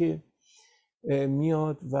 یا اینکه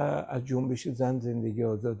میاد و از جنبش زن زندگی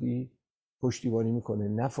آزادی پشتیبانی میکنه،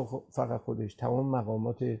 نه فقط خودش، تمام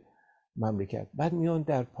مقامات مملکت. بعد میان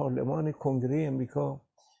در پارلمان کنگره امریکا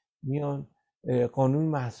میان قانون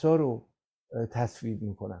مهسا رو تصویب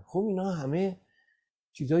میکنن. خب اینا همه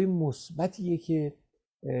چیزای مثبتیه که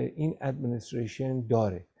این ادمنستریشن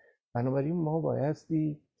داره، بنابراین ما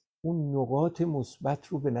بایستی اون نقاط مثبت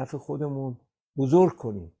رو به نفع خودمون بزرگ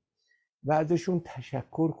کنیم و ازشون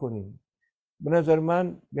تشکر کنیم. به نظر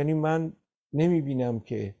من یعنی من نمیبینم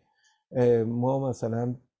که ما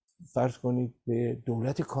مثلا فرض کنید به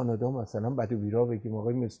دولت کانادا مثلا بد و بیرا بگیم.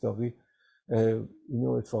 آقای مصداقی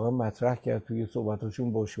اینو اتفاقا مطرح کرد توی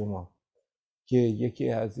صحبتاشون با شما که یکی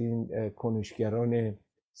از این کنشگران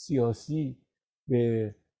سیاسی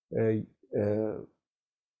به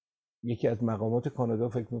یکی از مقامات کانادا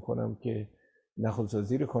فکر میکنم که نخست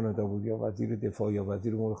وزیر کانادا بود یا وزیر دفاع یا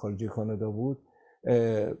وزیر امور خارجه کانادا بود،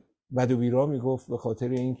 بد و بیرا میگفت به خاطر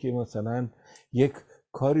اینکه مثلا یک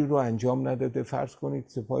کاری رو انجام نداده. فرض کنید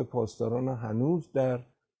سپاه پاسداران هنوز در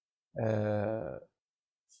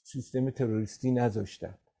سیستم تروریستی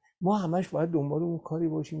نذاشتن. ما همش باید دنبال اون کاری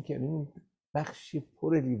باشیم که این بخش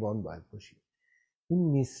پر لیوان باید باشیم،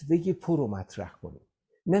 اون نصفه پر رو مطرح کنیم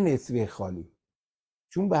نه نصفه خالی،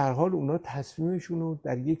 چون به هر حال اونا تصمیمشون رو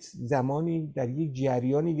در یک زمانی در یک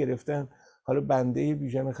جریانی گرفتن. حالا بنده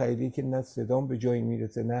بیژن خلیلی که نه صدام به جایی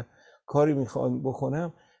میرسه نه کاری میخوام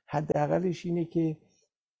بکنم، حداقلش اینه که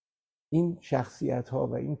این شخصیت ها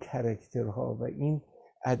و این کاراکتر ها و این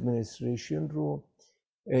ادمنستریشن رو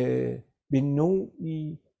به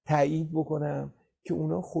نوعی تایید بکنم که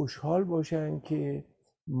اونا خوشحال باشن که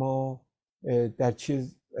ما در چه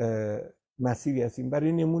مسیری هستیم.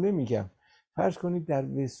 برای نمونه میگم فرض کنید در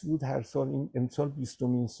وست‌وود هر سال، این امسال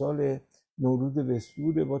 20مین سال نوروز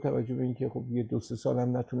وست‌وود، با توجه به اینکه خب یه 2-3 سال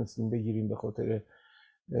هم نتونستیم بگیریم به خاطر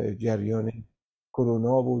جریان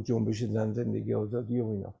کرونا و جنبش زن زندگی آزادی و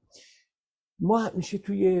اینا، ما همیشه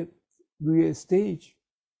روی استیج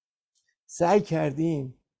سعی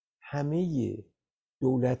کردیم همه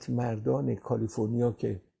دولت مردان کالیفرنیا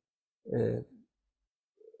که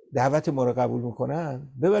دعوت ما رو قبول میکنن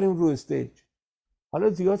ببریم رو استیج. حالا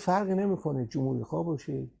زیاد فرقی نمیکنه جمهوری خواه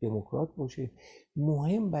باشه دموکرات باشه،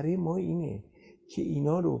 مهم برای ما اینه که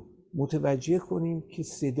اینا رو متوجه کنیم که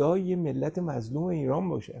صدای ملت مظلوم ایران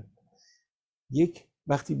باشن. یک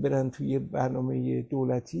وقتی برن توی برنامه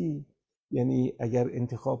دولتی، یعنی اگر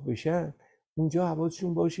انتخاب بشن، اونجا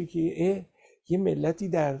حواسشون باشه که یه ملتی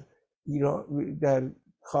در ایران، در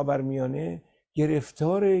خاورمیانه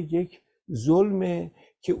گرفتار یک ظلمه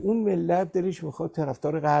که اون ملت دلش میخواد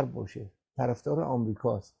طرفدار غرب باشه. طرفدار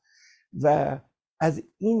آمریکاست و از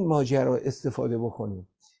این ماجرا استفاده بکنیم،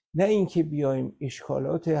 نه اینکه بیایم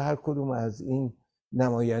اشکالات هر کدوم از این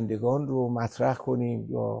نمایندگان رو مطرح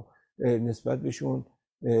کنیم یا نسبت بهشون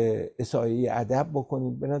اساءه ادب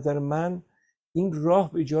بکنیم. به نظر من این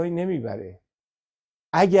راه به جای نمیبره.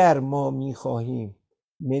 اگر ما میخواهیم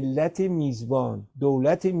ملت میزبان،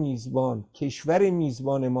 دولت میزبان، کشور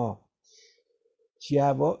میزبان ما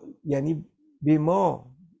یعنی به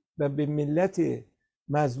ما و به ملت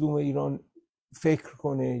مظلوم ایران فکر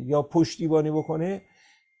کنه یا پشتیبانی بکنه،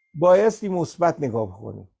 بایستی مثبت نگاه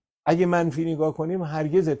کنیم. اگه منفی نگاه کنیم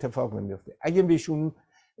هرگز اتفاق نمیفته. اگه بهشون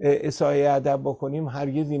اساءه ادب بکنیم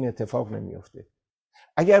هرگز این اتفاق نمیفته.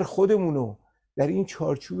 اگر خودمونو در این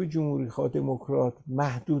چارچوب جمهوری خواه دموکرات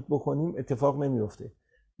محدود بکنیم اتفاق نمیفته.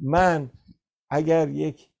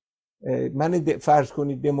 فرض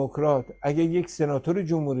کنید دموکرات، اگر یک سناتور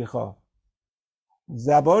جمهوری خواه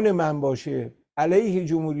زبان من باشه علیه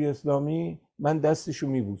جمهوری اسلامی، من دستشو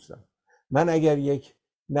میبوسم. من اگر یک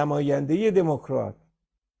نماینده دموکرات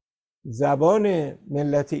زبان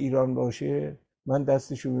ملت ایران باشه، من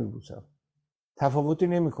دستشو میبوسم. تفاوتی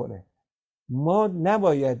نمیکنه. ما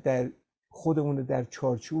نباید در خودمون در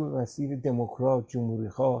چارچوب مسیر دموکرات، جمهوری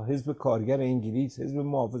خواه، حزب کارگر انگلیس، حزب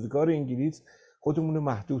محافظه‌کار انگلیس خودمون رو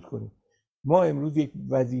محدود کنیم. ما امروز یک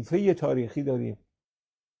وظیفه تاریخی داریم.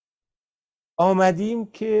 آمدیم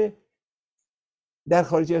که در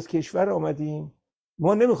خارج از کشور آمدیم.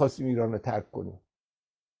 ما نمیخواستیم ایران رو ترک کنیم.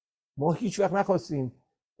 ما هیچ وقت نخواستیم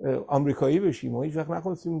آمریکایی بشیم. ما هیچ وقت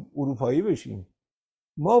نخواستیم اروپایی بشیم.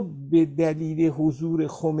 ما به دلیل حضور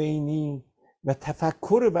خمینی و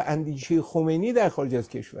تفکر و اندیشه خمینی در خارج از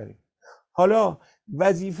کشوریم. حالا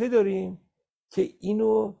وظیفه داریم که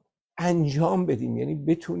اینو انجام بدیم، یعنی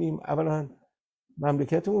بتونیم اولا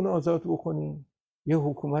مملکتمون آزاد بکنیم، یه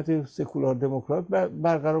حکومت سکولار دموکرات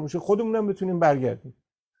برقرار بشه، خودمون هم بتونیم برگردیم.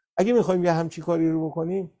 اگه میخوایم یه همچی کاری رو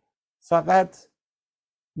بکنیم، فقط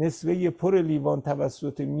نصفه پر لیوان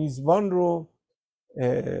توسط میزبان رو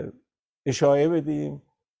اشاعه بدیم،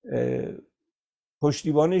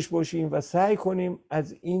 پشتیبانش باشیم و سعی کنیم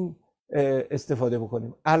از این استفاده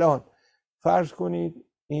بکنیم. الان فرض کنید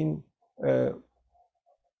این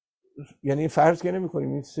یعنی فرض که نمی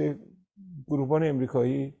کنیم این 3 گروهبان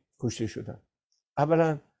امریکایی کشته شدن.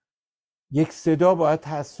 اولا یک صدا باید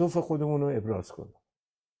تأسف خودمون رو ابراز کنیم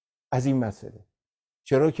از این مسئله،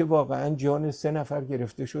 چرا که واقعا جان 3 نفر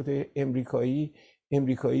گرفته شده.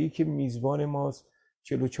 امریکایی که میزبان ماست،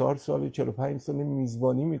 44 سال 45 سال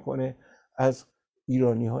میزبانی میکنه از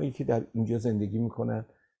ایرانی هایی که در اینجا زندگی میکنن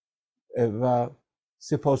و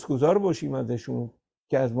سپاسگزار باشیم ازشون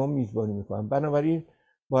که از ما میزبانی میکنن. بنابراین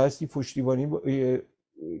بایستی پشتیبانی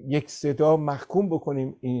یک صدا محکوم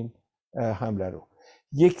بکنیم این حمله رو.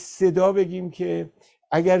 یک صدا بگیم که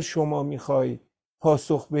اگر شما میخوای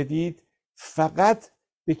پاسخ بدید، فقط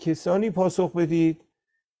به کسانی پاسخ بدید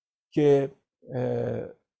که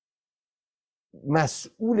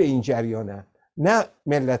مسئول این جریانه، نه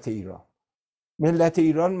ملت ایران. ملت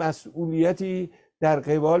ایران مسئولیتی در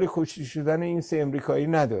قبال کشته شدن این 3 امریکایی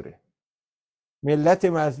نداره. ملت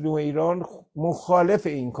مظلوم ایران مخالف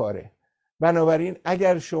این کاره. بنابراین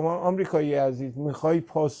اگر شما آمریکایی عزیز میخوای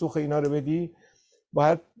پاسخ اینا رو بدی،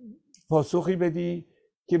 باید پاسخی بدی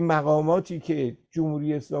که مقاماتی که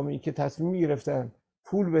جمهوری اسلامی که تصمیم گرفتن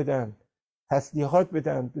پول بدن، تسلیحات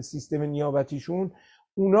بدن به سیستم نیابتیشون،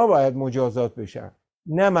 اونا باید مجازات بشن،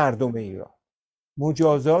 نه مردم ایران.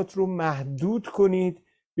 مجازات رو محدود کنید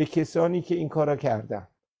به کسانی که این کارا کردن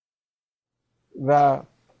و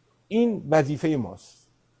این وظیفه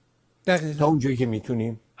ماست. دقیقا. تا اونجایی که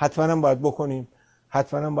میتونیم حتما هم باید بکنیم.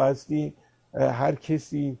 حتما هم بایستی هر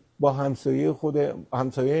کسی با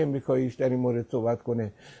همسایه امریکاییش در این مورد صحبت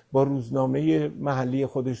کنه، با روزنامه محلی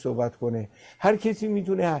خودش صحبت کنه. هر کسی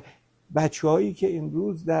میتونه. بچه‌هایی که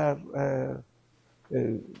امروز در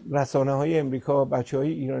رسانه‌های امریکا،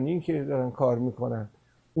 بچه‌های ایرانی که دارن کار میکنن،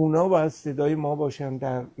 اونا باید صدای ما باشن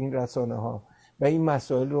در این رسانه‌ها و این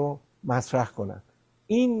مسائل رو مطرح کنن.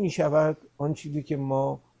 این میشود آن چیزی که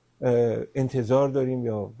ما انتظار داریم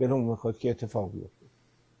یا دلمون میخواد که اتفاق بیفته.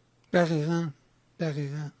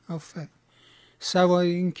 دقیقاً آفرین.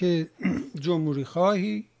 سوای این که جمهوری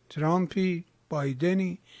خواهی، ترامپی،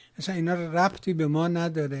 بایدنی، اصلا اینا ربطی به ما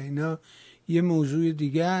نداره. اینا یه موضوع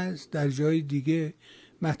دیگه است، در جای دیگه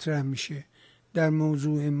مطرح میشه. در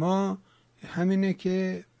موضوع ما همینه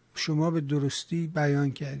که شما به درستی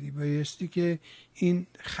بیان کردی. بایستی که این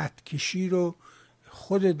خطکشی رو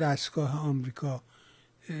خود دستگاه آمریکا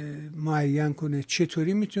معین کنه،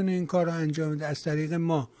 چطوری میتونه این کار رو انجام بده. از طریق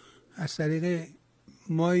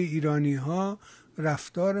ما ایرانی ها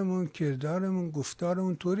رفتارمون، کردارمون،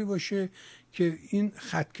 گفتارمون طوری باشه که این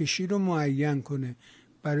خطکشی رو معین کنه،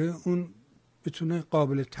 برای اون بتونه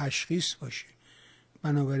قابل تشخیص باشه.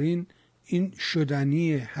 بنابراین این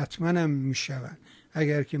شدنیه، حتما هم میشود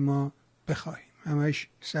اگر که ما بخوایم. همش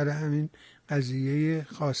سر همین قضیه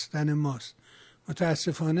خواستن ماست.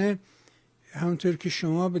 متاسفانه همونطور که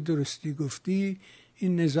شما به درستی گفتی،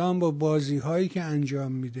 این نظام با بازی هایی که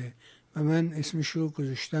انجام میده و من اسمشو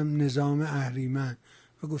گذاشتم نظام اهریمن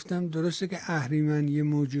و گفتم درسته که اهریمن یه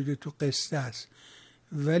موجود تو قصه است،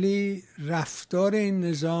 ولی رفتار این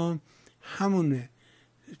نظام همونه.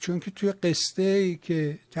 چون که توی قصه ای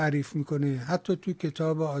که تعریف میکنه، حتی توی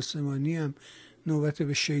کتاب آسمانی هم نوبت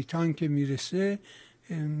به شیطان که میرسه،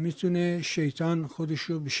 میتونه شیطان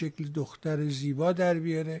خودشو به شکل دختر زیبا در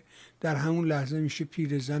بیاره، در همون لحظه میشه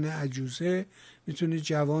پیرزن عجوزه، میتونه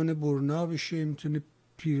جوان برنا بشه، میتونه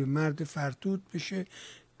پیرمرد فرتوت بشه،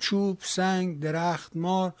 چوب، سنگ، درخت،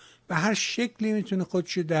 مار، به هر شکلی میتونه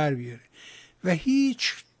خودشو در بیاره و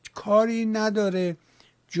هیچ کاری نداره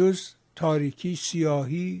جز تاریکی،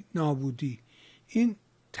 سیاهی، نابودی. این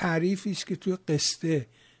تعریفی است که توی قصه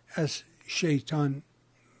از شیطان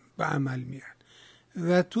به عمل میاد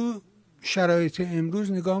و تو شرایط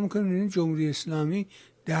امروز نگاه میکنیم جمهوری اسلامی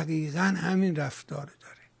دقیقاً همین رفتار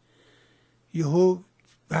داره. یهو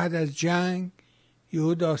بعد از جنگ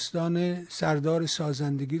یهو داستان سردار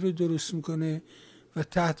سازندگی رو درست میکنه و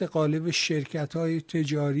تحت قالب شرکت‌های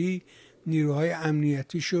تجاری نیروهای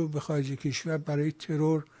امنیتیشو به خارج کشور برای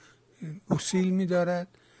ترور گسیل می‌دارد.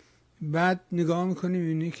 بعد نگاه میکنیم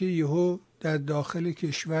اینی که یهو در داخل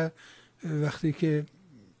کشور وقتی که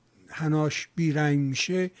هناش بیرنگ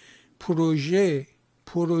میشه،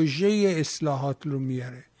 پروژه اصلاحات رو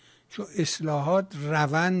میاره. چون اصلاحات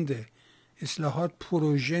رونده، اصلاحات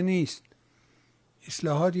پروژه نیست.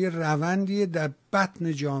 اصلاحات یه روندیه در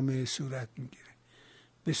بطن جامعه صورت میگیره.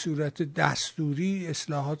 به صورت دستوری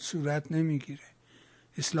اصلاحات صورت نمیگیره.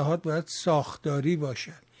 اصلاحات باید ساختاری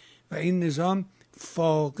باشد و این نظام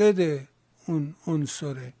فاقد اون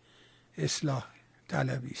عنصر اصلاح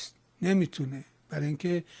طلبی است. نمیتونه، برای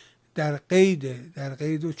اینکه در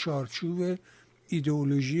قید و چارچوب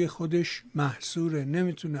ایدئولوژی خودش محصوره،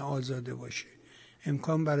 نمیتونه آزاده باشه،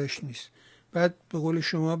 امکان براش نیست. بعد به قول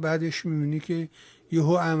شما بعدش میبینی که یهو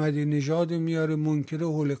احمدی نژاد میاره منکر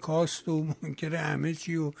هولوکاست و منکر همه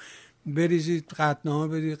چی و بریزید قطعنامه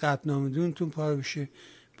بدید قطعنامه دونتون پاره بشه.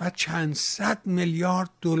 بعد چند صد میلیارد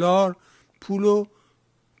دلار پولو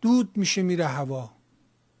دود میشه میره هوا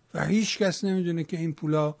و هیچ کس نمیدونه که این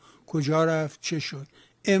پولا کجا رفت، چه شد.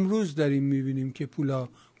 امروز داریم میبینیم که پولا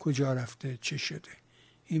کجا رفته، چه شده.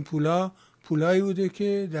 این پولایی بوده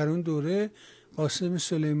که در اون دوره قاسم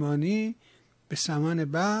سلیمانی به ثمن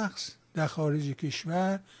بخس در خارج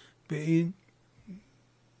کشور به این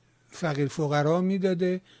فقیر فقرا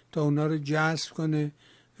میداده تا اونا رو جذب کنه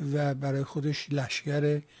و برای خودش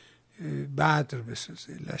لشکر بدر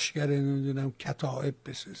بسازه، لشکر نمیدونم کتائب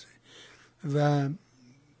بسازه. و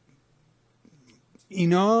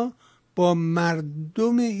اینا با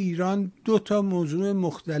مردم ایران دو تا موضوع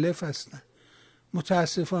مختلف هستن.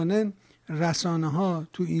 متاسفانه رسانه ها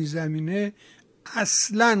تو این زمینه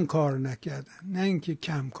اصلا کار نکردن، نه اینکه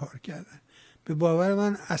کم کار کردن، به باور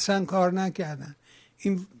من اصلا کار نکردن،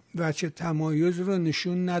 این وجه تمایز رو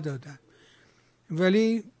نشون ندادن.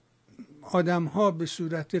 ولی آدم ها به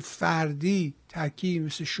صورت فردی تکی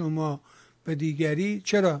مثل شما و دیگری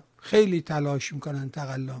چرا خیلی تلاش میکنن،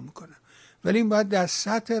 تقلا میکنن، ولی این باید در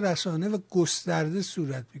سطح رسانه و گسترده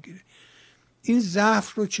صورت بگیره. این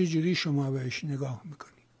ضعف رو چجوری شما بهش نگاه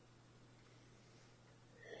میکنی؟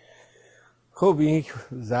 خب این یک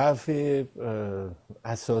ضعف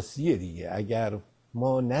اساسیه دیگه. اگر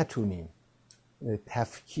ما نتونیم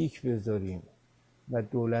تفکیک بذاریم و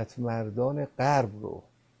دولت مردان غرب رو،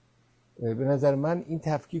 به نظر من این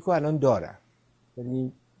تفکیک رو الان دارم،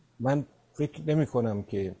 یعنی من فکر نمی کنم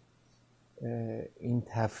که این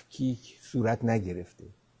تفکیک صورت نگرفته.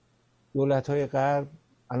 دولت‌های غرب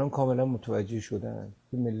الان کاملا متوجه شدن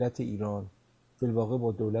که ملت ایران فی الواقع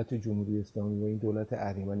با دولت جمهوری اسلامی و این دولت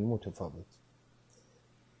اهریمنی متفاوت.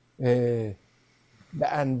 به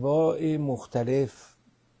انواع مختلف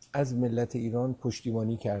از ملت ایران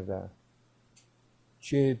پشتیبانی کردن،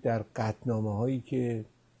 چه در قطعنامه هایی که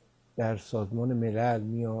در سازمان ملل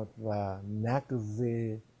میاد و نقض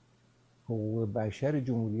حقوق بشر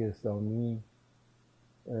جمهوری اسلامی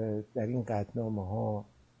در این قطعنامه ها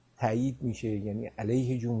تایید میشه، یعنی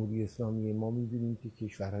علیه جمهوری اسلامی. ما می‌بینیم که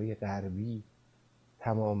کشورهای غربی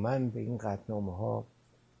تماماً به این قطعنامه ها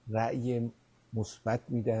رأی مثبت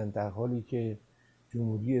میدن، در حالی که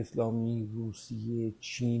جمهوری اسلامی، روسیه،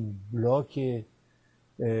 چین، بلاک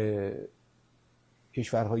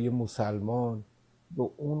کشورهای مسلمان به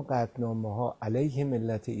اون قطعنامه‌ها علیه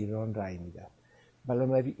ملت ایران رأی میدن.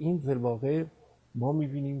 بنابراین این در واقع ما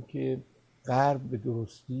میبینیم که غرب به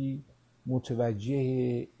درستی متوجه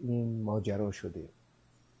این ماجرا شده.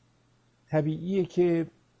 طبیعیه که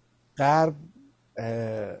غرب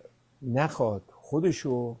نخواد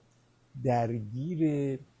خودشو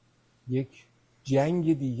درگیر یک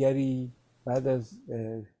جنگ دیگری بعد از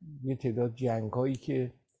یه تعداد جنگ‌هایی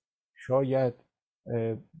که شاید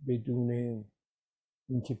بدون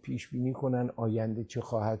اینکه پیش بینی کنن آینده چه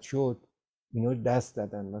خواهد شد اینا دست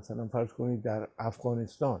دادن. مثلا فرض کنید در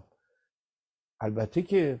افغانستان، البته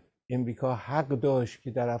که امریکا حق داشت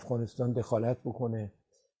که در افغانستان دخالت بکنه،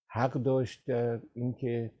 حق داشت در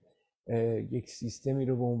اینکه یک سیستمی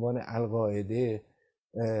رو به عنوان القاعده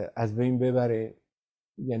از بین ببره،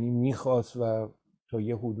 یعنی میخواست و تا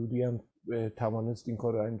یه حدودی هم توانست این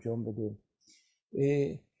کار رو انجام بده.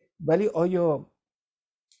 ولی آیا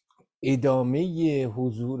ادامه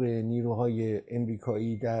حضور نیروهای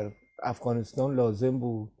امریکایی در افغانستان لازم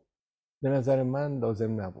بود؟ به نظر من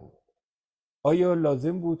لازم نبود. آیا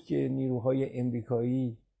لازم بود که نیروهای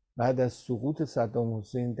امریکایی بعد از سقوط صدام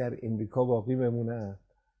حسین در امریکا باقی بمونن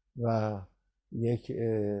و یک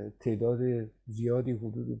تعداد زیادی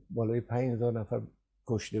حدود بالای 5000 نفر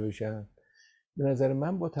کشته بشن؟ به نظر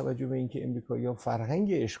من با توجه به اینکه امریکایی‌ها فرهنگ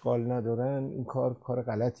اشغال ندارن این کار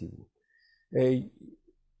غلطی بود.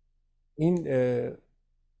 این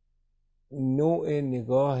نوع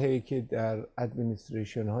نگاهی که در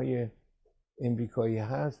ادمنستریشن های امریکایی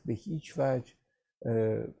هست به هیچ وجه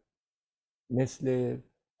مثل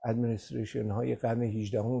ادمنستریشن های قرن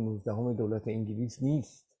 18 و 19 دولت انگلیس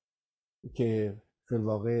نیست که فی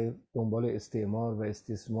الواقع دنبال استعمار و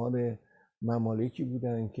استثمار ممالکی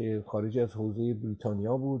بودن که خارج از حوزه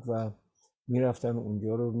بریتانیا بود و میرفتن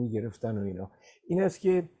اونجا رو میگرفتن و اینا. این است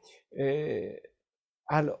که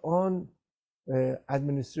الان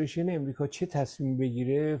ادمنستریشن امریکا چه تصمیم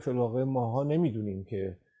بگیره فی الواقع ماها نمیدونیم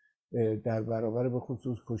که در برابر به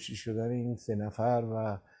خصوص کشته شدن این 3 نفر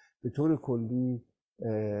و به طور کلی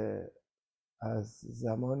از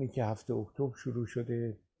زمانی که 7 اکتبر شروع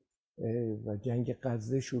شده و جنگ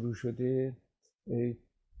غزه شروع شده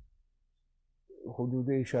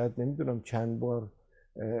حدود شاید نمیدونم چند بار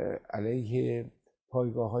علیه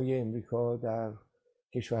پایگاه‌های امریکا در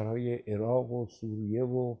کشورهای عراق و سوریه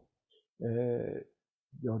و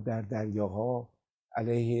یا در دریاها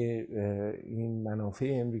علیه این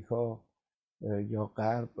منافع امریکا یا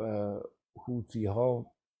غرب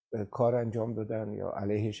حوثی‌ها کار انجام دادن یا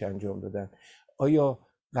علیهش انجام دادن. آیا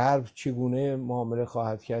غرب چگونه معامله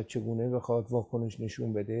خواهد کرد، چگونه بخواد واکنش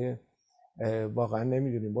نشون بده؟ واقعا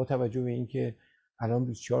نمیدونیم. با توجه به اینکه الان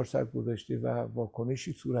 24 ساعت گذشته و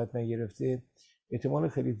واکنشی صورت نگرفته، احتمال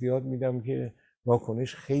خیلی زیاد میدم که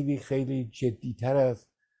واکنش خیلی خیلی جدی‌تر از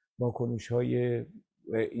واکنش‌های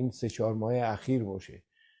این 3-4 ماه اخیر باشه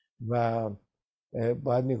و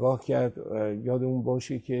باید نگاه کرد. یادمون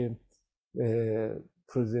باشه که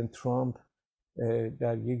پرزیدنت ترامپ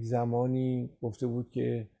در یک زمانی گفته بود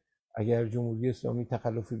که اگر جمهوری اسلامی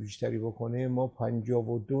تخلف بیشتری بکنه ما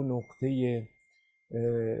 52 نقطه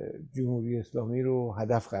جمهوری اسلامی رو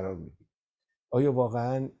هدف قرار میدیم. آیا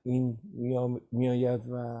واقعا این میآید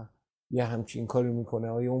و یه همچین کاری میکنه؟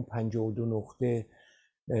 آیا اون 52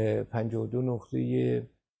 نقطه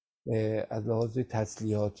از لحاظ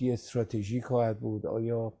تسلیحاتی استراتژیک خواهد بود؟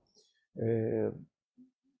 آیا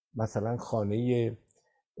مثلا خانه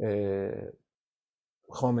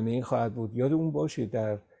خامنه‌ای خواهد بود؟ یادمون باشه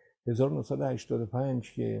در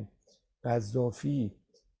 1985 که قذافی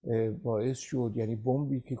باعث شد، یعنی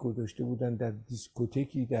بمبی که گذاشته بودن در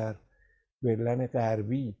دیسکوتکی در برلن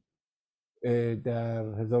غربی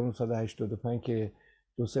در 1985 که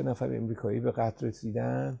 2-3 نفر امریکایی به قتل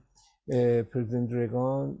رسیدن، پرزیدنت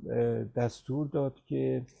رگان دستور داد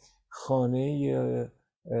که خانه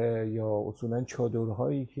یا اصولا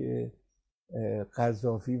چادرهایی که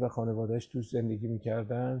قذافی و خانوادهش توش زندگی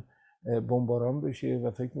میکردن بمباران بشه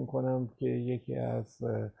و فکر میکنم که یکی از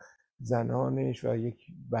زنانش و یک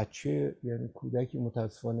بچه یعنی کودکی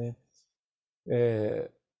متاسفانه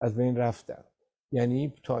از بین رفتن.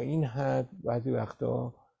 یعنی تا این حد بعضی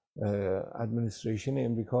وقتا ادمنستریشن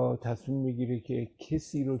امریکا تصمیم میگیره که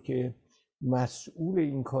کسی رو که مسئول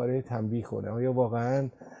این کاره تنبیه کنه. آیا واقعا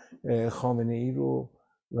خامنه ای رو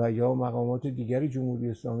و یا مقامات دیگر جمهوری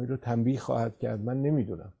اسلامی رو تنبیه خواهد کرد؟ من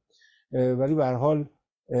نمیدونم. ولی به هر حال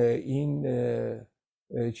این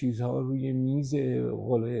چیزها روی میز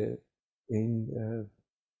قول این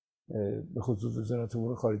به خصوص وزارت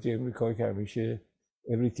امور خارجه امریکا که همیشه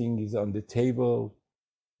everything is on the table،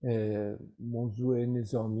 موضوع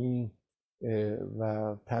نظامی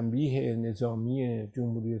و تنبیه نظامی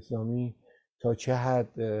جمهوری اسلامی تا چه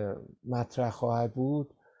حد مطرح خواهد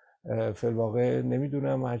بود فی الواقع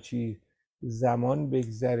نمیدونم. هرچی زمان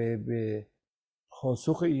بگذره به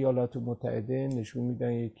پاسخ ایالات متحده نشون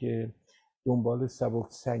میدن که دنبال سبک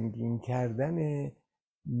سنگین کردن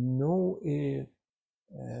نوع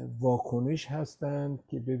واکنش هستند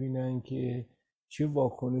که ببینن که چه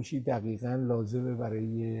واکنشی دقیقاً لازمه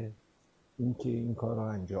برای اینکه این کار رو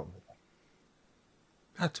انجام بدن.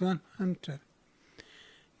 حتما همینطور.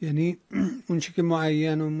 یعنی اون چی که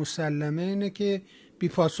معین و مسلمه اینه که بی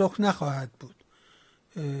پاسخ نخواهد بود.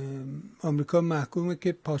 آمریکا محکومه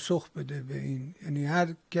که پاسخ بده به این، یعنی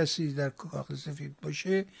هر کسی در کاخ سفید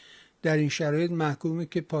باشه در این شرایط محکومه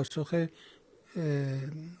که پاسخ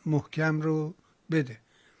محکم رو بده.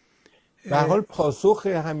 به هر حال پاسخ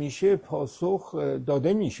همیشه پاسخ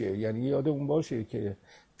داده میشه. یعنی یادمون باشه که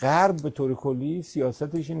غرب به طور کلی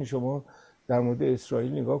سیاستش اینه. شما در مورد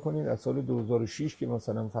اسرائیل نگاه کنید، از سال 2006 که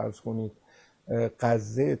مثلا فرض کنید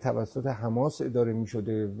غزه توسط حماس اداره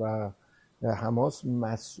میشده و حماس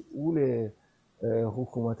مسئول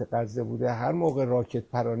حکومت غزه بوده، هر موقع راکت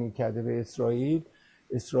پرانی کرده به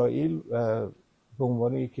اسرائیل به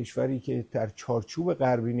عنوان یک کشوری که در چارچوب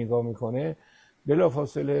غربی نگاه میکنه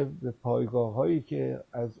بلافاصله به پایگاه هایی که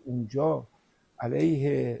از اونجا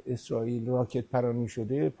علیه اسرائیل راکت پرانی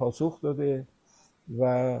شده پاسخ داده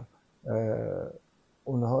و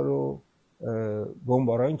اونها رو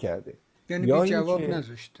بمباران کرده. یعنی بی جواب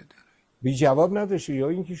نذاشته. بی جواب نداشته. یا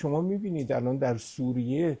اینکه شما میبینید الان در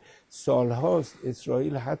سوریه سالهاست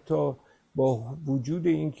اسرائیل حتی با وجود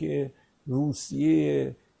اینکه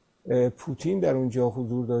روسیه پوتین در اونجا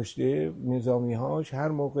حضور داشته، نظامی‌هاش هر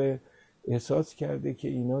موقع احساس کرده که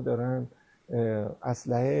اینا دارن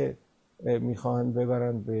اسلحه میخوان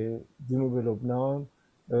ببرن به جنوب لبنان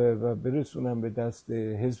و برسونن به دست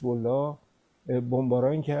حزب الله،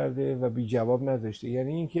 بمباران کرده و بی جواب نذاشته.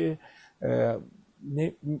 یعنی اینکه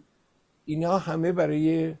اینا همه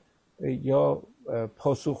برای یا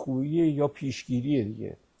پاسخگویی یا پیشگیری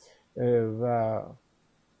دیگه و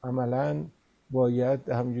عملاً باید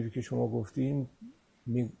همونجوری که شما گفتین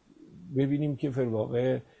ببینیم که فی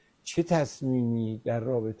الواقع چه تصمیمی در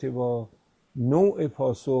رابطه با نوع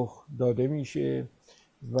پاسخ داده میشه.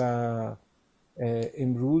 و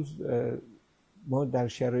امروز ما در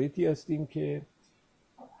شرایطی هستیم که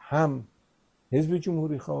هم حزب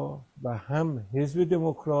جمهوری خواه و هم حزب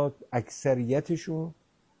دموکرات اکثریتشون،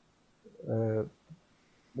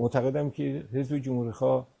 معتقدم که حزب جمهوری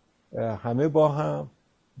خواه همه با هم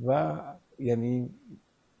و یعنی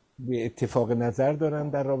به اتفاق نظر دارن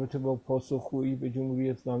در رابطه با پاسخگویی به جمهوری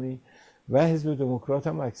اسلامی و حزب دموکرات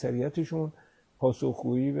هم اکثریتشون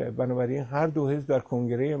پاسخگویی. بنابراین هر دو حزب در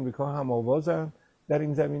کنگره امریکا هم آوازن در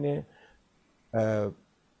این زمینه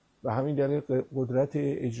و همین دلیل قدرت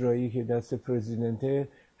اجرایی که دست پرزیدنته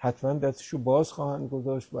حتما دستشو باز خواهند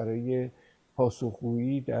گذاشت برای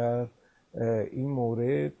پاسخگویی در این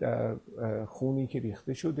مورد، در خونی که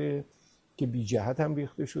ریخته شده که بی جهت هم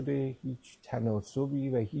ریخته شده، هیچ تناسبی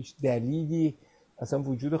و هیچ دلیلی اصلا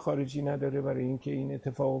وجود خارجی نداره برای اینکه این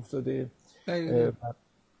اتفاق افتاده.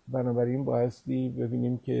 بنابراین بایستی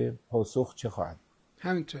ببینیم که پاسخ چه خواهد.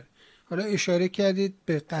 همینطور. حالا اشاره کردید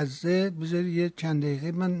به غزه، بذارید یه چند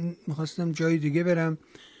دقیقه، من میخواستم جای دیگه برم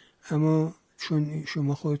اما چون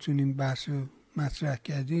شما خودتون این بحث رو مطرح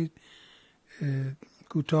کردید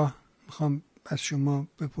کوتاه میخوام از شما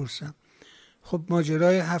بپرسم. خب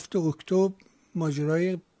ماجرای 7 اکتبر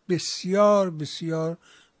ماجرای بسیار بسیار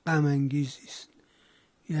غم انگیزی است.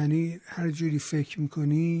 یعنی هر جوری فکر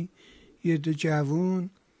میکنی یه دو جوون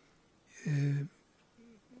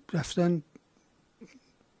رفتن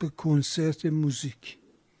به کنسرت موزیک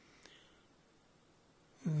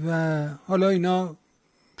و حالا اینا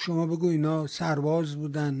شما بگو اینا سرباز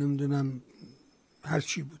بودن، نمیدونم هر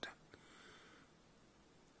چی بودن،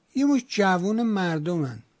 یه مش جوون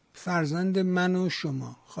مردمن، فرزند من و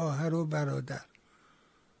شما، خواهر و برادر،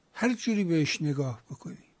 هر جوری بهش نگاه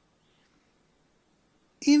بکنی.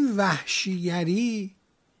 این وحشیگری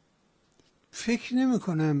فکر نمی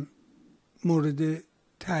کنم مورد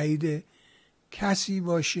تایید کسی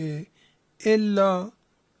باشه الا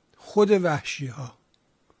خود وحشی ها.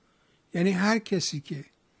 یعنی هر کسی که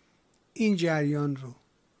این جریان رو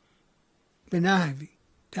به نحوی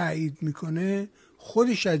تایید میکنه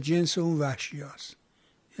خودش از جنس اون وحشی هاست.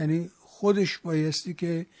 یعنی خودش بایستی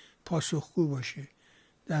که پاسخگو باشه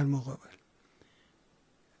در مقابل.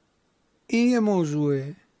 این یه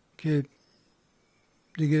موضوعه که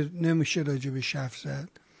دیگه نمیشه راجع به حرف زد،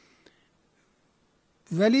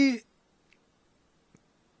 ولی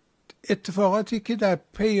اتفاقاتی که در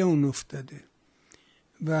پی اون افتاده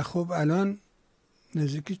و خب الان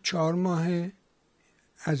نزدیک 4 ماه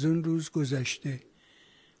از اون روز گذشته،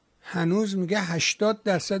 هنوز میگه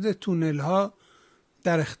 80% تونل ها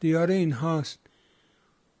در اختیار این هاست.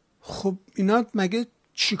 خب اینا مگه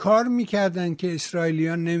چیکار میکردن که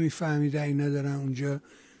اسرائیلیان نمیفهمیدن اینا دارن اونجا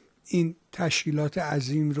این تشکیلات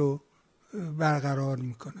عظیم رو برقرار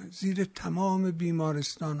میکنن زیر تمام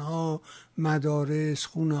بیمارستان ها، مدارس،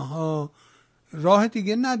 خونه ها، راه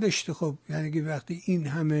دیگه نداشته. خب یعنی که وقتی این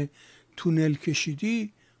همه تونل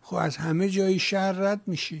کشیدی خب از همه جای شهر رد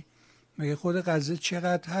میشی. مگه خود غزه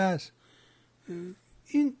چقدر هست؟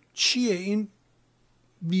 این چیه؟ این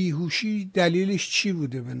بیهوشی دلیلش چی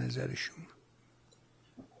بوده به نظر شما؟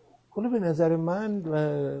 کلا به نظر من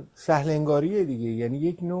سهل انگاریه دیگه، یعنی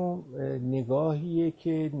یک نوع نگاهیه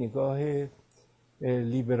که نگاه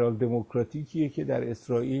لیبرال دموکراتیکیه که در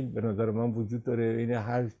اسرائیل به نظر من وجود داره، این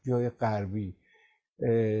هر جای غربی.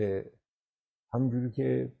 همونجوری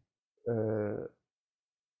که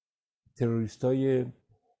تروریستای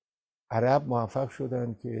عرب موفق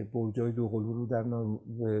شدن که برجای دوقلو رو در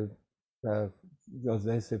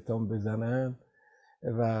 11 سپتامبر بزنن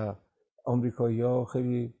و آمریکایی‌ها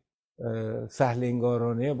خیلی سهل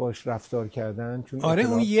انگارانه باش رفتار کردن. چون آره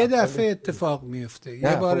اون یه دفعه اتفاق میفته،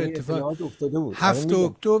 یه بار اتفاق افتاده بود. 7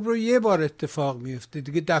 اکتبر رو یه بار اتفاق میفته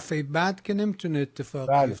دیگه، دفعه بعد که نمیتونه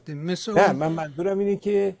اتفاق بیفته. مثل نه من منظورم اینه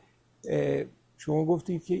که شما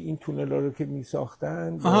گفتید که این تونل ها رو که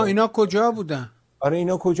میساختن اینا کجا بودن؟ آره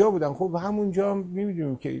اینا کجا بودن؟ خب همونجا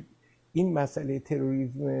میبینیم که این مسئله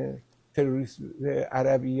تروریسم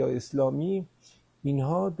عربی یا اسلامی،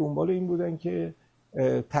 اینها دنبال این بودن که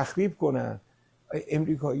تخریب کنن.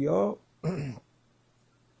 امریکایی‌ها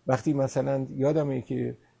وقتی مثلا یادمه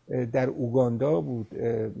که در اوگاندا بود،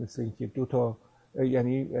 مثل اینکه 2 تا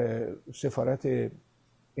یعنی سفارت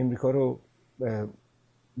امریکا رو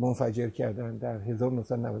منفجر کردن در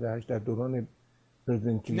 1998 در دوران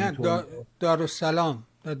پرزیدنت کلینتون. نه دارالسلام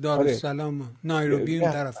نایروبی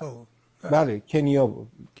اون طرفا بود. بله کنیا بود.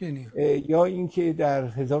 یا اینکه در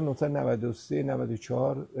 1993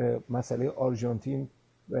 94 مسئله آرژانتین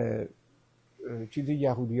چیز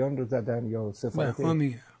یهودیان رو زدن یا سفارت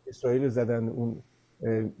اسرائیل رو زدن، اون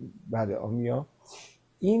بله آمیا.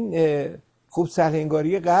 این خوب سهل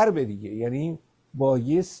انگاری غرب دیگه، یعنی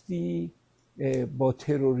بایستی با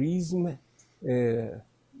تروریسم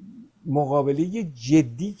مقابله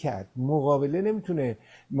جدی کرد. مقابله نمیتونه.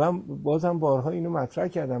 من بازم بارها اینو مطرح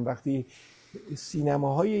کردم، وقتی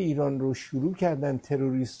سینماهای ایران رو شروع کردن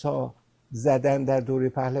تروریست ها زدن در دوره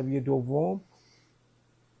پهلوی دوم،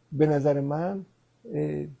 به نظر من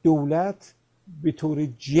دولت به طور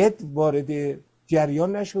جد وارد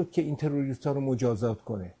جریان نشد که این تروریست ها رو مجازات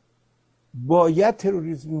کنه. باید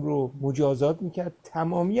تروریسم رو مجازات میکرد،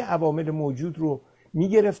 تمامی عوامل موجود رو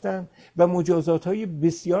میگرفتن و مجازات های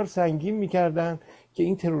بسیار سنگین میکردن که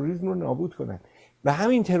این تروریسم رو نابود کنن. و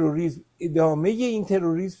همین تروریسم، ادامه این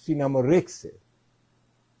تروریسم سینما رکسه،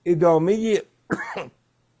 ادامه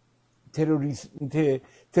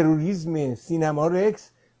تروریسم سینما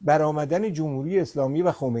رکس برآمدن جمهوری اسلامی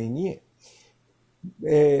و خمینیه.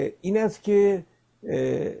 این است که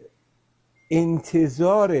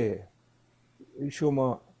انتظار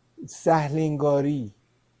شما سهل انگاری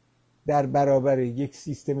در برابر یک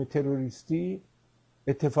سیستم تروریستی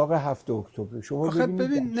اتفاق 7 اکتبر. شما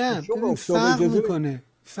ببین فرق میکنه.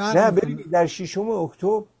 نه ببین در 6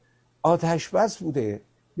 اکتبر آتش بس بوده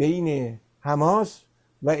بین حماس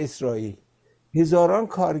و اسرائیل. هزاران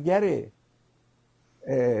کارگر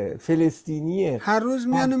فلسطینی هر روز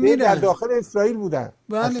میان و میرن در داخل اسرائیل بودن.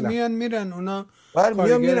 بله میرن اونا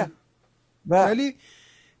میرن. ولی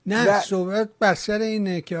نه صحبت بر سر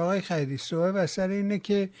اینه که آقای خلیلی، صحبت بر سر اینه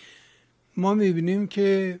که ما میبینیم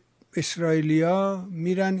که اسرائیلیا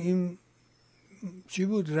میرن این چی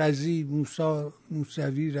بود رضی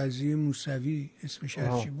موسوی اسمش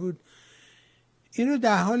چی بود، اینو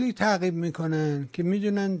در حالی تعقیب میکنن که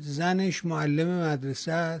میدونن زنش معلم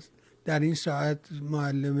مدرسه است، در این ساعت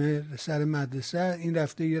معلمه سر مدرسه، این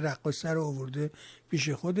رفته یه رقاصه رو آورده پیش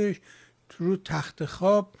خودش رو تخت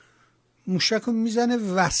خواب موشک رو میزنه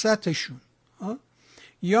وسطشون.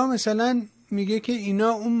 یا مثلا میگه که اینا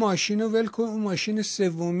اون ماشین رو ول کن، اون ماشین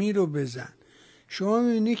سومی رو بزن. شما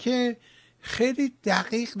میبینی که خیلی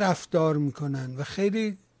دقیق رفتار میکنن و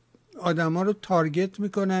خیلی آدما رو تارگت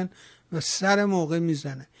میکنن و سر موقع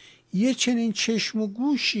میزنن. یه چنین چشم و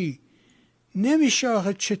گوشی نمیشه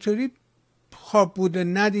آخه چطوری خواب بوده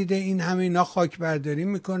ندیده این همه اینا خاک برداری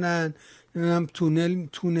میکنن،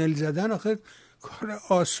 تونل زدن آخه کار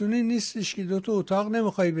آسونی نیستش که 2 تا اتاق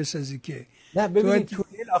نمیخوای بسازی که. نه ببینید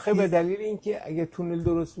تونل آخه به دلیل اینکه اگه تونل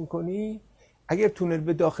درست میکنی، اگر تونل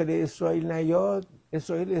به داخل اسرائیل نیاد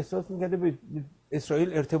اسرائیل احساس میکرده به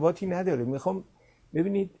اسرائیل ارتباطی نداره. میخوام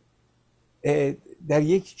ببینید در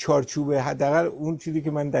یک چارچوب، حداقل اون چیزی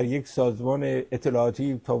که من در یک سازمان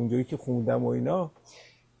اطلاعاتی تا اونجایی که خوندم و اینا،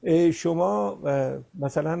 شما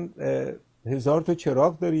مثلا 1000 تا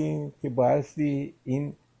چراغ دارین که بایستی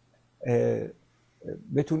این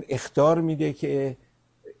بهتون اخطار میده که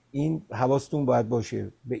این حواستون باید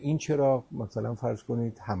باشه به این چراغ، مثلا فرض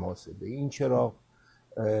کنید حماسه، به این چراغ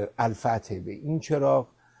الفتح، به این چراغ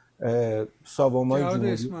ساوامای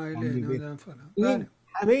جمهوری.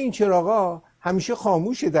 همه این چراغا همیشه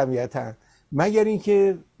خاموشه طبیعتاً، مگر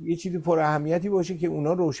اینکه یه چیزی پر اهمیتی باشه که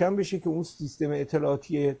اونا روشن بشه که اون سیستم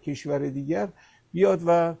اطلاعاتی کشور دیگر بیاد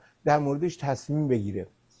و در موردش تصمیم بگیره.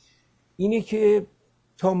 اینه که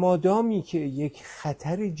تا مادامی که یک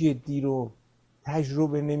خطر جدی رو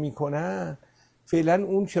تجربه نمی‌کنن، فعلا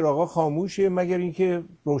اون چراغا خاموشه مگر اینکه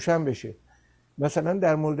روشن بشه. مثلا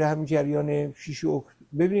در مورد همین جریان 6 اکتبر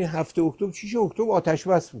ببینید، 7 اکتبر 6 اکتبر آتش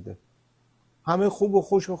بس بوده، همه خوب و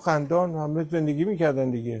خوش و خندان همه زندگی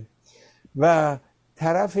میکردن دیگه، و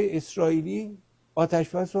طرف اسرائیلی آتش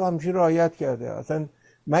بس رو همیشه رعایت کرده اصلا،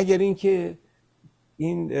 مگر اینکه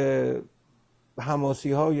این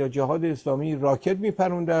حماسی ها یا جهاد اسلامی راکت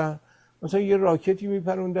میپروندن، مثلا یه راکتی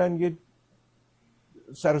میپروندن، یه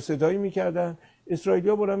سر و صدایی میکردن،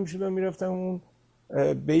 اسرائیلی‌ها بلند میشدن میرفتن اون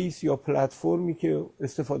بیس یا پلتفرمی که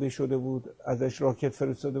استفاده شده بود ازش راکت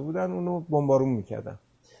فرستاده بودن اونو بمبارون میکردن.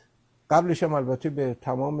 قبلش هم البته به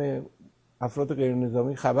تمام افراد غیر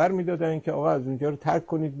نظامی خبر میدادن که آقا از اونجا رو ترک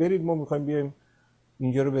کنید برید، ما میخوایم بیایم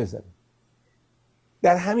اینجا رو بزنیم.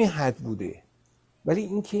 در همین حد بوده. ولی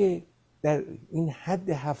اینکه در این حد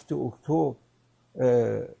 7 اکتبر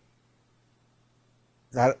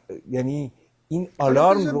یعنی این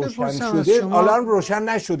آلارم روشن شده، آلارم روشن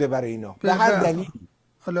نشده برای اینا به هر دلیل.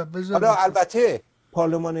 حالا البته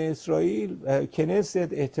پارلمان اسرائیل کنست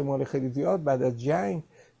احتمال خیلی زیاد بعد از جنگ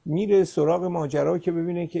میره سراغ ماجرا که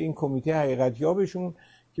ببینه که این کمیته حقیقتیابشون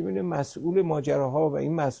که ببینه مسئول ماجراها و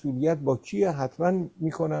این مسئولیت با کیه، حتما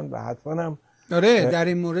میکنن و حتما هم در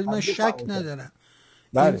این مورد من شک ندارم.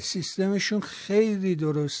 این سیستمشون خیلی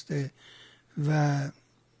درسته و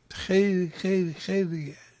خیلی خیلی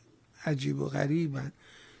خیلی عجیب و غریبن،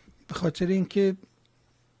 به خاطر اینکه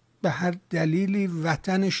به هر دلیلی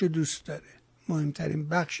وطنشو دوست داره. مهمترین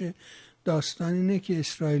بخش داستان اینه که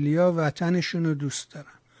اسرائیلیا وطنشون رو دوست دارن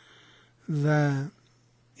و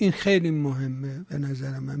این خیلی مهمه به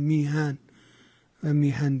نظر من. میهن و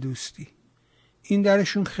میهن دوستی این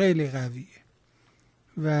درشون خیلی قویه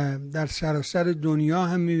و در سراسر دنیا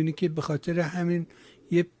هم میبینی که به خاطر همین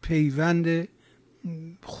یه پیوند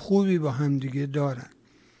خوبی با هم دیگه دارن.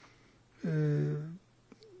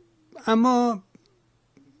 اما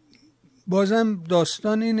بازم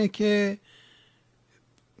داستان اینه که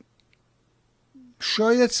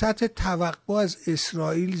شاید سطح توقع از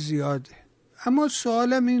اسرائیل زیاده، اما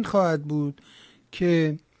سوالم این خواهد بود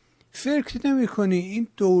که فکر نمی کنی این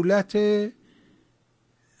دولت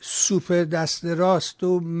سوپر دست راست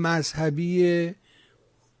و مذهبی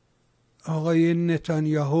آقای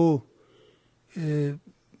نتانیاهو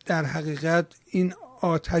در حقیقت این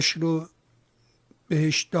آتش رو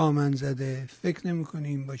بهش دامن زده؟ فکر نمی کنی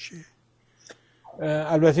این باشه؟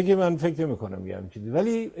 البته که من فکر نمی کنم یه همچین چیزی،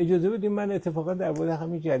 ولی اجازه بدیم من اتفاقا در مورد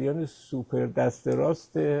همین جریان سوپر دست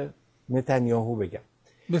راست نتانیاهو بگم.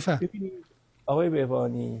 ببینید آقای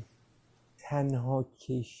بهبانی، تنها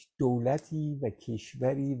دولتی و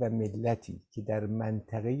کشوری و ملتی که در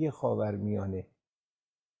منطقه خاورمیانه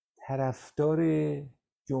طرفدار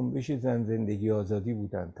جنبش زن زندگی آزادی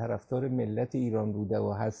بودن، طرفدار ملت ایران بوده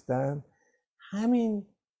و هستن، همین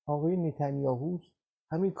آقای نتانیاهوست،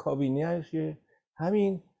 همین کابینه‌اش،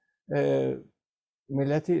 همین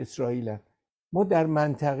ملت اسرائیل هست. ما در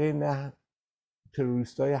منطقه نه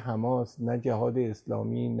تروریستای حماس، نه جهاد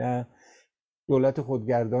اسلامی، نه دولت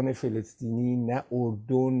خودگردان فلسطینی، نه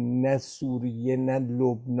اردن، نه سوریه، نه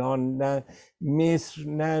لبنان، نه مصر،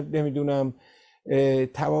 نه نمیدونم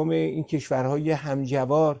تمام این کشورهای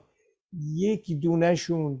همجوار یک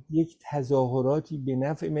دونشون یک تظاهراتی به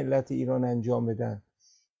نفع ملت ایران انجام بدن،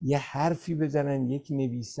 یه حرفی بزنن، یک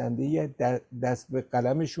نویسنده دست به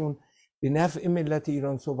قلمشون به نفع ملت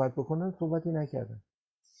ایران صحبت بکنن، صحبتی نکردن.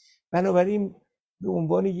 بنابراین به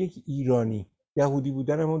عنوان یک ایرانی یهودی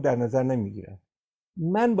بودنمون در نظر نمیگیرن.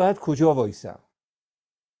 من باید کجا وایسم؟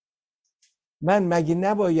 من مگه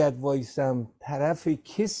نباید وایسم طرف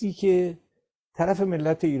کسی که طرف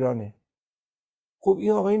ملت ایرانه؟ خب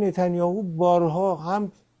این آقای نتانیاهو بارها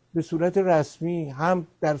هم به صورت رسمی، هم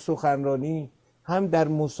در سخنرانی، هم در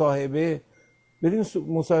مصاحبه، بریم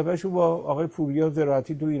مصاحبهشو با آقای پوریا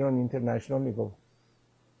زراعتی تو ایران اینترنشنال نگاه.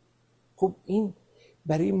 خب این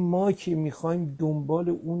برای ما که میخوایم دنبال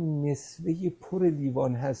اون نسبه پر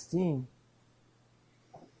لیوان هستیم،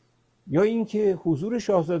 یا اینکه حضور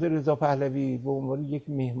شاهزاده رضا پهلوی به عنوان یک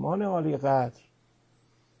مهمان عالی قدر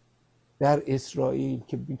در اسرائیل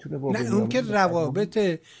که میتونه با نه اون که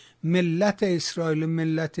روابط ملت اسرائیل و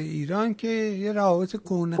ملت ایران که یه روابط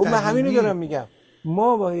کهنه قدیمی. من همینو دارم میگم،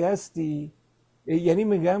 ما بایستی، یعنی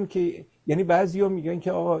میگم که یعنی بعضیا میگن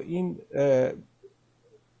که آقا این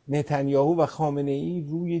نتانیاهو و خامنه ای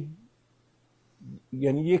روی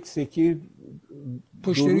یعنی یک سکه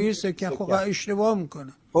پشت روی سکه، خب اشتباه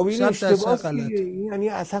میکنه. خب این اشتباه یعنی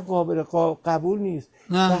اصلا قابل قبول نیست.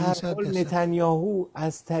 به هر حال نتانیاهو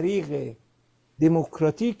از طریق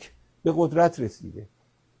دموکراتیک به قدرت رسیده،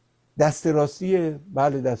 دست راستیه،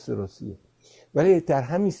 بله دست راستیه، ولی در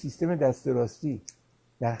همین سیستم دست راستی،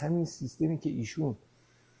 در همین سیستمی که ایشون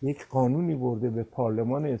یک قانونی برده به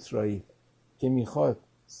پارلمان اسرائیل که میخواد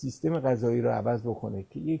سیستم قضایی رو عوض بکنه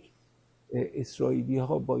که یک اسرائیلی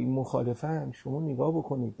ها با این مخالفن، شما نگاه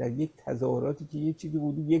بکنید در یک تظاهراتی که یک چیزی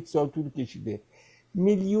بوده 1 سال طول کشیده،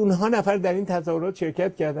 میلیون ها نفر در این تظاهرات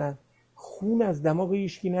شرکت کردن، خون از دماغ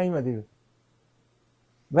هیچکی نیومده،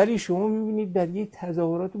 ولی شما میبینید در یک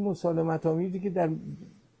تظاهرات مسالمت آمیزی که در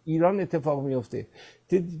ایران اتفاق میفته،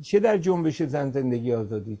 چه در جنبش زن زندگی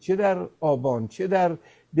آزادی، چه در آبان، چه در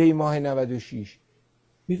دی ماه 96،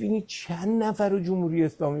 ببینید چند نفر رو جمهوری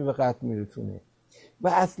اسلامی به قتل میرسونه. و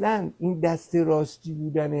اصلا این دست راستی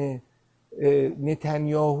بودن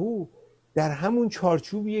نتانیاهو در همون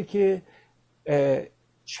چارچوبیه که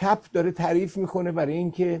چپ داره تعریف میکنه برای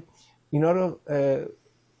اینکه اینا رو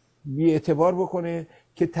بی اعتبار بکنه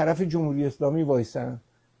که طرف جمهوری اسلامی وایسن.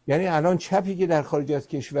 یعنی الان چپی که در خارج از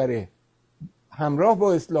کشوره همراه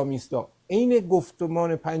با اسلامیستا عین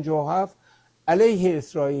گفتمان 57 علیه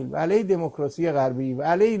اسرائیل و علیه دموکراسی غربی و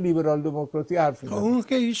علیه لیبرال دموکراسی حرف میزنه. اون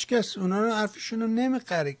که هیچ کس اونا رو حرفشون رو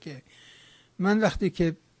نمیخره. که من وقتی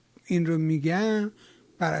که این رو میگم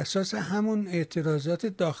بر اساس همون اعتراضات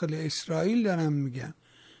داخل اسرائیل دارم میگم،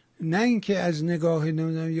 نه اینکه از نگاه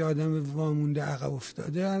نمیدونم یه آدم وامونده عقب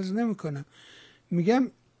افتاده عرض نمیکنم.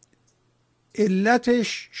 میگم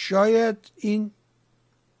علتش شاید این،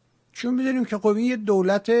 چون میدونیم که خب یه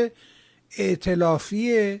دولت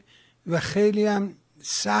ائتلافیه و خیلی هم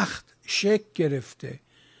سخت شکل گرفته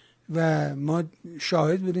و ما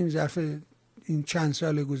شاهد بودیم ظرف این چند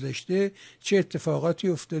سال گذشته چه اتفاقاتی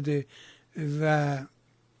افتاده. و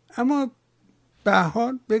اما به هر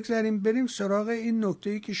حال بگذاریم بریم سراغ این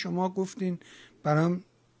نکته‌ای که شما گفتین، برام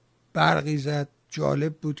برقی زد،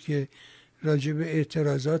 جالب بود که راجع به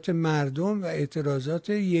اعتراضات مردم و اعتراضات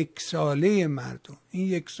 1 ساله مردم، این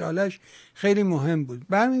 1 سالش خیلی مهم بود.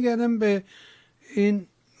 برمیگردم به این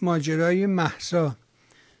ماجرای مهسا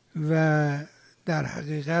و در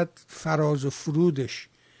حقیقت فراز و فرودش.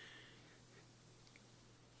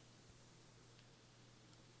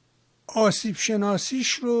 آسیب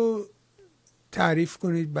شناسیش رو تعریف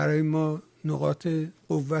کنید برای ما، نقاط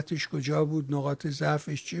قوتش کجا بود، نقاط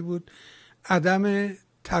ضعفش چی بود، عدم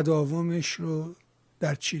تداومش رو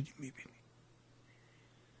در چی میبینید؟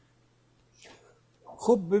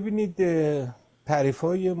 خب ببینید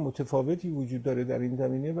تعریف‌های متفاوتی وجود داره در این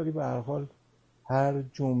زمینه، ولی به هر حال هر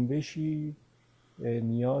جنبشی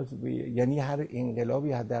نیاز به، یعنی هر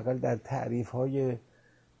انقلابی حداقل در تعریف‌های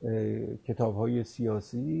کتاب‌های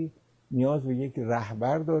سیاسی نیاز به یک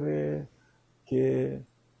رهبر داره که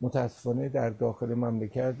متاسفانه در داخل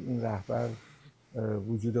مملکت این رهبر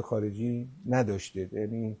وجود خارجی نداشته.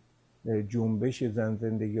 یعنی جنبش زن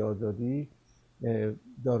زندگی آزادی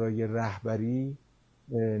دارای رهبری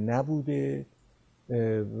نبوده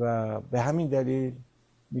و به همین دلیل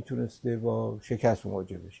میتونسته با شکست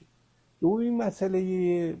مواجه بشه. دومین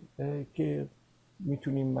مسئله که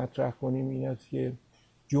میتونیم مطرح کنیم این است که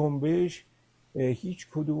جنبش هیچ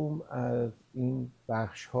کدوم از این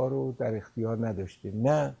بخش ها رو در اختیار نداشته،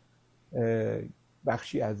 نه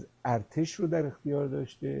بخشی از ارتش رو در اختیار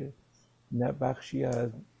داشته، نه بخشی از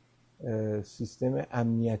سیستم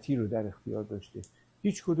امنیتی رو در اختیار داشته.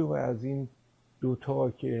 هیچ کدوم از این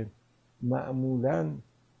دوتا که معمولاً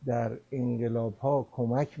در انقلاب ها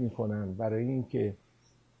کمک میکنن برای اینکه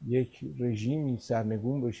یک رژیمی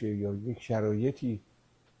سرنگون بشه یا یک شرایطی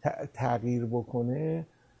تغییر بکنه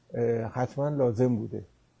حتما لازم بوده.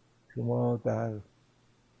 شما در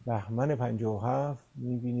بهمن 57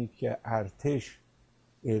 میبینید که ارتش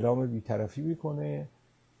اعلام بی‌طرفی میکنه،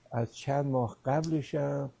 از چند ماه قبلش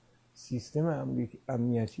هم سیستم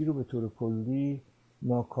امنیتی رو به طور کلی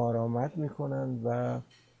ناکارآمد میکنن و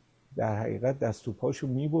در حقیقت دست و پاشو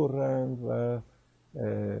میبرن و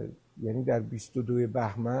یعنی در 22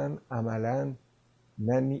 بهمن عملاً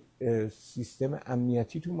نه سیستم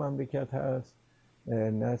امنیتی تو مملکت هست،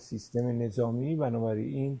 نه سیستم نظامی.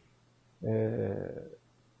 بنابراین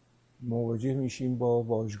مواجه میشیم با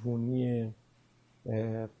واژگونی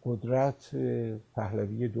قدرت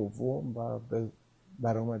پهلوی دوم و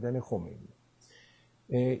برآمدن خمینی.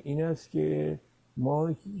 این است که ما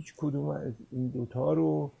هیچ کدوم از این دوتا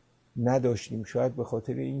رو نداشتیم، شاید به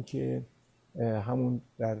خاطر اینکه همون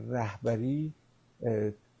در رهبری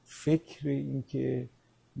فکر این که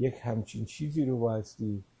یک همچین چیزی رو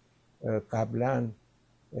بایستی قبلا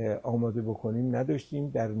آماده بکنیم نداشتیم،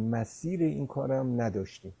 در مسیر این کارم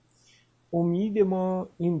نداشتیم. امید ما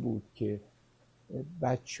این بود که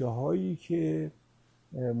بچه هایی که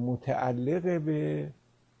متعلق به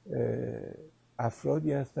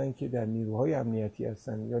افرادی هستند که در نیروهای امنیتی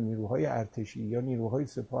هستند یا نیروهای ارتشی یا نیروهای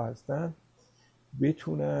سپاه هستند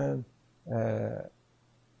بتونن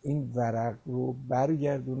این ورق رو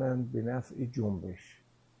برگردونن به نفع جنبش.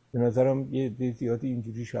 به نظرم یه عده زیادی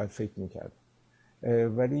اینجوری شاید فکر میکرد،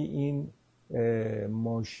 ولی این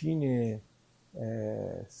ماشین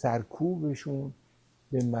سرکوبشون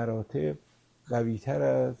به مراتب قوی‌تر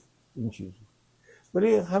از این چیزی.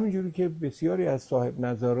 ولی همینجوری که بسیاری از صاحب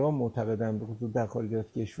نظرها معتقدند به خصوص در خارج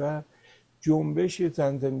از کشور، جنبش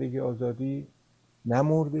زن زندگی آزادی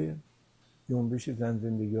نمرده. جنبش زن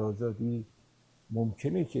زندگی آزادی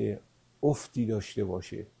ممکنه که افتی داشته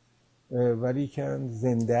باشه ولی کن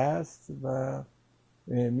زنده است و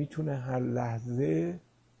میتونه هر لحظه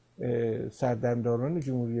سردمداران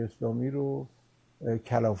جمهوری اسلامی رو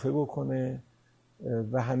کلافه بکنه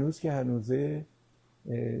و هنوز که هنوزه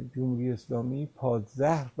جمهوری اسلامی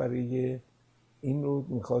پادزهر برای این رو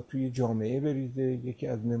میخواد توی جامعه بریزه. یکی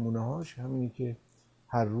از نمونه‌هاش همینی که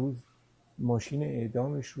هر روز ماشین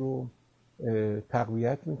اعدامش رو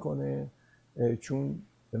تقویت میکنه، چون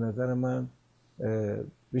به نظر من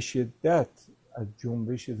به شدت از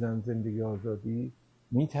جنبش زن زندگی آزادی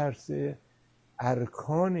میترسه.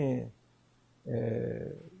 ارکان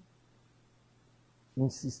این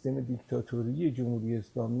سیستم دیکتاتوری جمهوری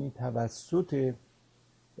اسلامی توسط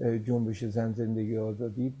جنبش زن زندگی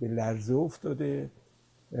آزادی به لرزه افتاده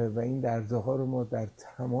و این لرزه ها رو ما در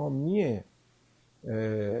تمامی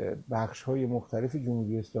بخش های مختلف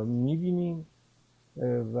جمهوری اسلامی میبینیم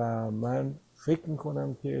و من فکر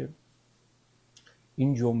میکنم که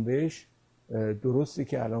این جنبش درسته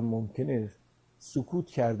که الان ممکنه سکوت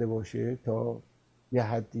کرده باشه تا یه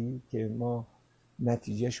حدی که ما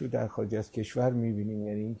نتیجهش رو در خارج از کشور میبینیم،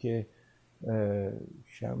 یعنی اینکه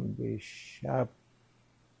شنبه شب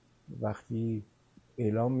وقتی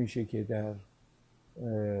اعلام میشه که در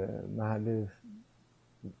محل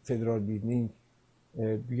فدرال بیلدینگ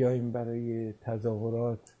بیایم برای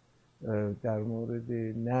تظاهرات در مورد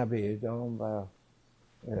نه به اعدام و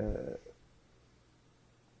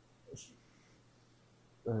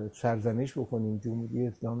سرزنش بکنیم جمهوری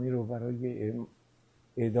اسلامی رو برای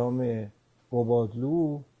اعدام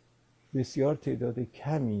قبادلو، بسیار تعداد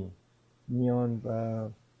کمی میان و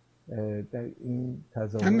در این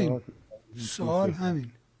تظاهرات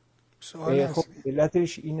سوال خب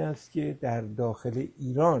علتش این است که در داخل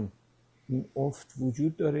ایران این افت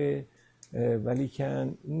وجود داره، ولی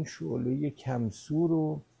کن این شعله کمسو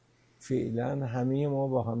رو فعلا همه ما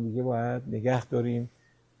با هم دیگه باید نگه داریم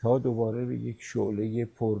تا دوباره به یک شعله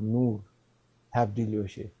پرنور تبدیل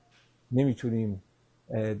بشه. نمیتونیم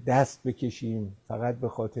دست بکشیم فقط به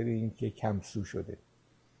خاطر اینکه کمسو شده.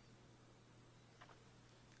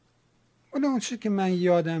 اون چیزی که من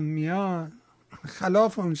یادم میاد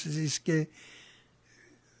خلاف اون چیزی است که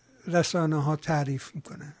رسانه ها تعریف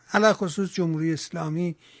میکنن. علی خصوص جمهوری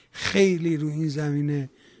اسلامی خیلی رو این زمینه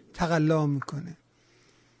تقلا میکنه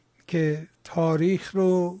که تاریخ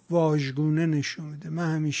رو واژگونه نشون میده.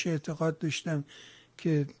 من همیشه اعتقاد داشتم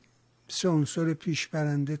که 3 عنصر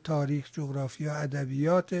پیشبرنده تاریخ، جغرافیا،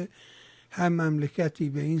 ادبیات، هر مملکتی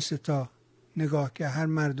به این 3 نگاه که هر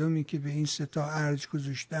مردمی که به این 3 ارج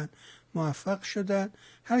گذاشتن موفق شدن.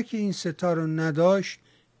 هر کی این 3 رو نداشت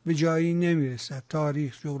به جایی نمیرسد،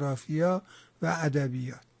 تاریخ، جغرافیا و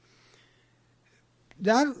ادبیات.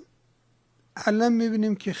 در الان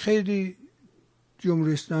میبینیم که خیلی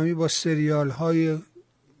جمهوری اسلامی با سریال های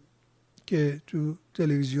که تو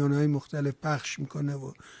تلویزیون های مختلف پخش میکنه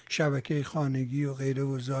و شبکه خانگی و غیره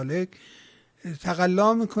و ذالک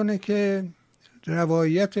تقلا میکنه که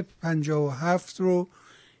روایت 57 رو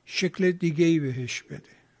شکل دیگه‌ای بهش بده.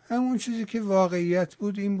 همون چیزی که واقعیت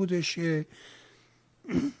بود این بودش که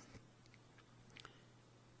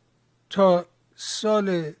تا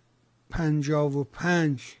سال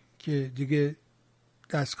 55 که دیگه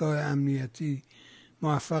دستگاه امنیتی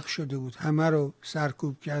موفق شده بود همه رو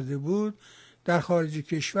سرکوب کرده بود، در خارج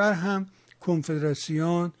کشور هم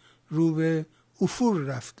کنفدراسیون رو به افول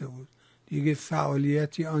رفته بود. دیگه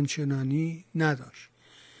فعالیتی آنچنانی نداشت.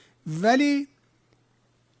 ولی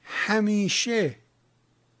همیشه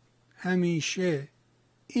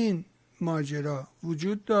این ماجرا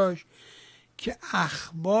وجود داشت که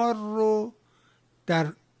اخبار رو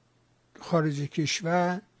در خارج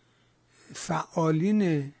کشور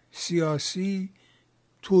فعالین سیاسی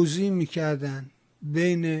توزیع میکردن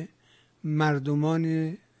بین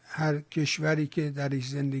مردمان هر کشوری که درش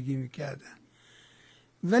زندگی میکردن.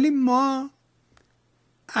 ولی ما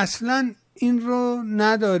اصلا این رو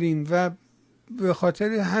نداریم و به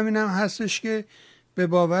خاطر همین هم هستش که به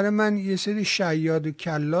باور من یه سری شیاد و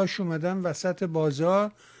کلاش اومدن وسط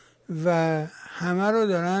بازار و همه رو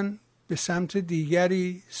دارن به سمت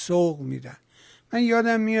دیگری سوق میدن. من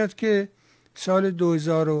یادم میاد که سال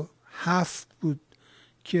 2007 بود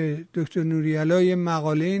که دکتر نوری‌علا یه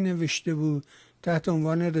مقاله نوشته بود تحت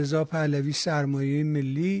عنوان رضا پهلوی سرمایه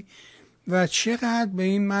ملی و چقدر به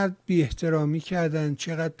این مرد بی احترامی کردن،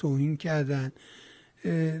 چقدر توهین کردن،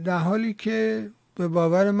 در حالی که به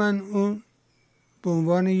باور من اون به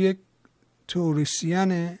عنوان یک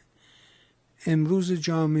تئوریسین امروز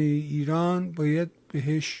جامعه ایران باید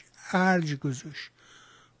بهش ارج گذاشت.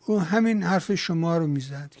 او همین حرف شما رو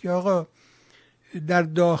میزد که آقا در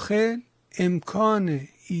داخل امکان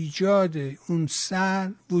ایجاد اون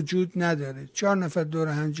سر وجود نداره. 4 نفر دور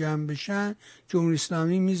هم جمع بشن جمهوری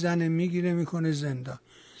اسلامی میزنه میگیره میکنه زندان.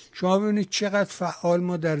 شما ببینید چقدر فعال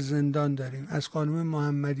ما در زندان داریم، از خانم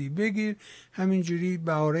محمدی بگیر همینجوری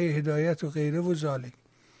بهاره هدایت و غیره و ذالک.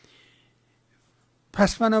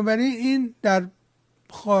 پس بنابراین این در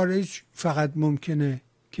خارج فقط ممکنه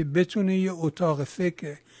که بتونه یه اتاق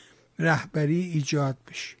فکر رهبری ایجاد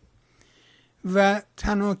بشه و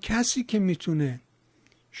تنها کسی که میتونه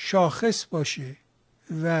شاخص باشه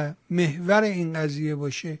و محور این قضیه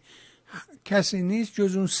باشه کسی نیست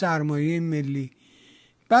جز اون سرمایه ملی.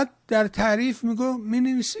 بعد در تعریف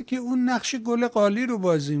مینویسه که اون نقش گل قالی رو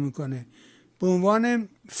بازی میکنه به عنوان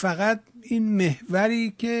فقط این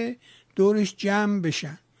محوری که دورش جمع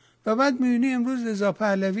بشن. و بعد میبینی امروز رضا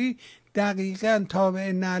پهلوی دقیقاً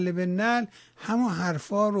تابع نعل به نعل همون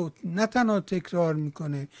حرفا رو نه تنها تکرار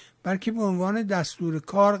میکنه بلکه به عنوان دستور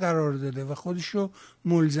کار قرار داده و خودش رو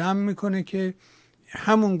ملزم میکنه که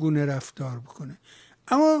همون گونه رفتار بکنه.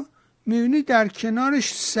 اما میبینی در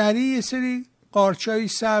کنارش سریع یه سری قارچایی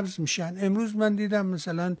سبز میشن. امروز من دیدم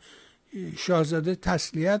مثلا شاهزاده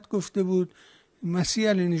تسلیت گفته بود، مسیح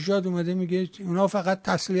علی نژاد اومده میگه اونا فقط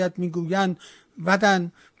تسلیت میگوین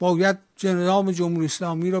بدن باید جناب جمهوری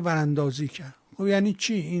اسلامی رو براندازی کرد. خب یعنی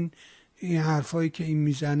چی این حرفایی که این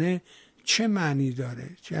میزنه چه معنی داره؟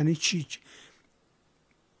 یعنی چی؟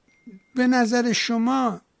 به نظر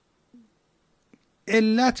شما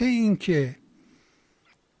علت این که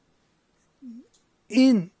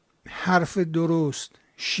این حرف درست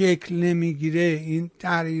شکل نمیگیره، این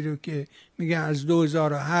تحریری رو که میگن از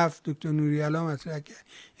 2007 دکتر نوری‌علا مطرح کرد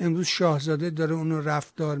امروز شاهزاده داره اونو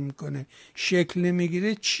رفتار میکنه، شکل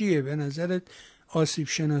نمیگیره چیه؟ به نظرت آسیب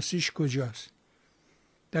شناسیش کجاست؟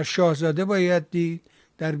 در شاهزاده باید دید؟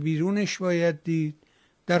 در بیرونش باید دید؟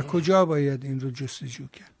 در کجا باید این رو جستجو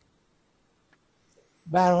کرد؟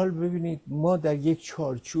 به هر حال ببینید ما در یک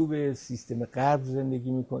چارچوب سیستم غرب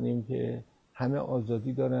زندگی میکنیم که همه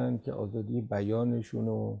آزادی دارن که آزادی بیانشون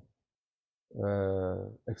رو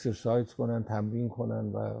اکسرسایز کنن، تمرین کنن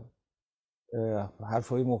و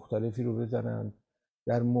حرفهای مختلفی رو بزنن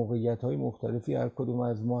در موقعیت‌های مختلفی هر کدوم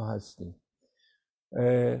از ما هستیم.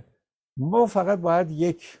 ما فقط باید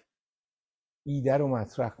یک ایده رو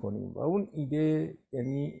مطرح کنیم و اون ایده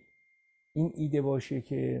یعنی این ایده باشه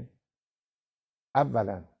که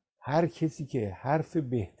اولا هر کسی که حرف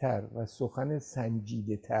بهتر و سخن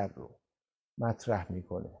سنجیده تر رو مطرح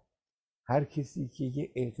میکنه، هر کسی که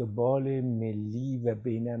یه اقبال ملی و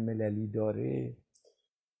بین المللی داره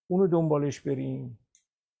اونو دنبالش بریم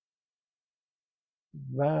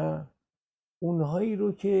و اونهایی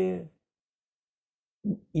رو که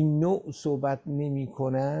این نوع صحبت نمی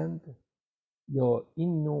کنند یا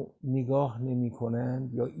این نوع نگاه نمی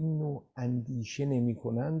کنند یا این نوع اندیشه نمی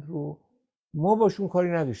کنند رو ما باشون کاری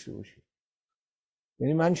نداشته باشیم.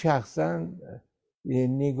 یعنی من شخصا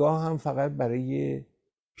نگاه هم فقط برای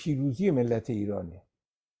پیروزی ملت ایرانه.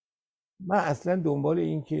 من اصلا دنبال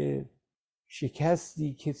این که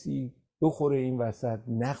شکستی کسی بخوره این وسط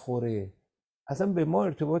نخوره اصلا به ما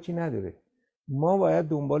ارتباطی نداره. ما باید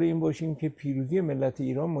دنبال این باشیم که پیروزی ملت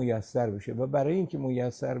ایران میسر بشه و برای اینکه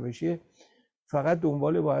میسر بشه فقط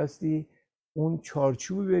دنبال بایستی اون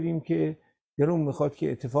چارچوبی بریم که دلمون میخواد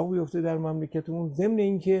که اتفاق بیفته در مملکتمون، ضمن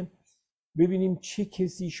اینکه ببینیم چه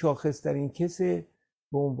کسی شاخص‌ترین کسه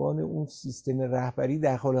به عنوان اون سیستم رهبری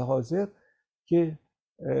در حال حاضر که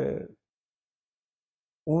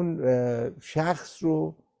اون شخص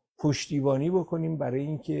رو پشتیبانی بکنیم برای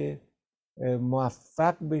اینکه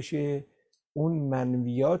موفق بشه اون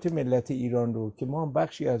منویات ملت ایران رو که ما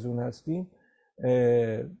بخشی از اون هستیم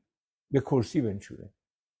به کرسی بنشونه.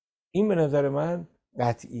 این به نظر من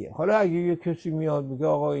قطعیه. حالا اگه یه کسی میاد میگه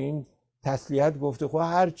آقا این تسلیت گفته، خب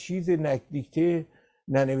هر چیز دیکته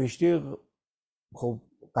ننوشته خب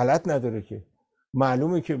غلط نداره که.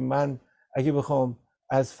 معلومه که من اگه بخوام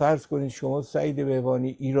از فرض کنید شما سعید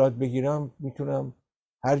بهبانی ایراد بگیرم، میتونم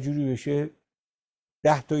هر جوری بشه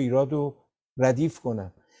 10 تا ایراد رو ردیف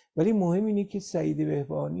کنم، ولی مهم اینه که سعید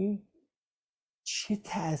بهبانی چه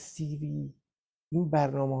تأثیری این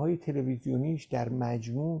برنامه‌های تلویزیونیش در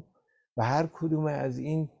مجموع و هر کدوم از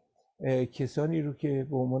این کسانی رو که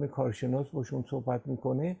به عنوان کارشناس باشون صحبت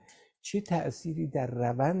میکنه چه تأثیری در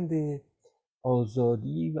روند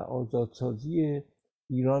آزادی و آزادسازی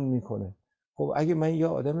ایران میکنه. خب اگه من یه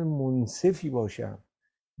آدم منصفی باشم،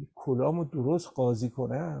 کلامو درست قاضی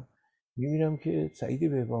کنم، میبینم که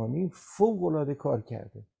سعید بهبانی فوق‌العاده کار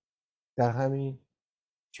کرده در همین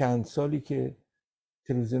چند سالی که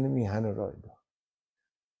تلویزیون میهن رو راه انداخت.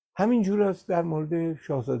 همین جور است در مورد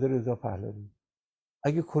شاهزاده رضا پهلوی.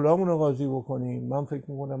 اگه کلامون رو قاضی بکنیم، من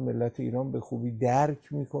فکر میکنم ملت ایران به خوبی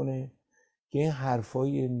درک میکنه که این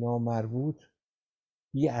حرفای نامربوط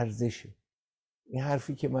بی ارزشه. این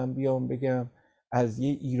حرفی که من بیام بگم از یه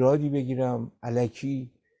ایرادی بگیرم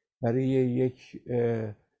الکی برای یک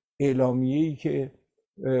اعلامیه‌ای که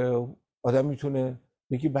آدم میتونه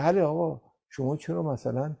بگه بله آقا شما چرا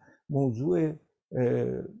مثلا موضوع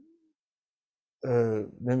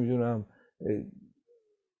نمیدونم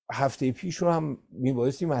هفته پیش رو هم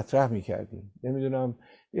میبایستی مطرح میکردیم، نمیدونم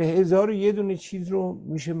 1001 دونه چیز رو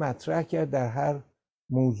میشه مطرح کرد در هر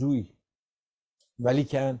موضوعی، ولی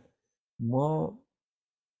که ما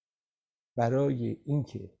برای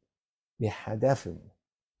اینکه به هدفمون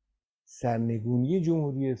سرنگونی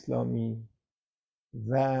جمهوری اسلامی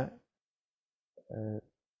و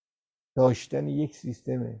داشتن یک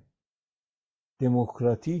سیستم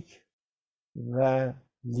دموکراتیک و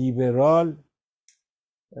لیبرال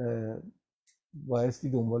بایستی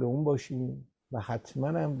دنبال اون باشیم و حتما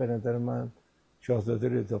هم به نظر من شاهزاده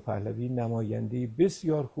رضا پهلوی نماینده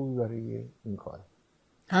بسیار خوبی برای این کاره.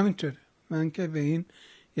 همینطوره، من که به این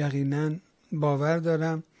یقینا باور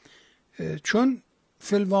دارم، چون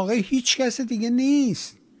فی الواقع هیچ کس دیگه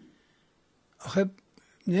نیست. آخه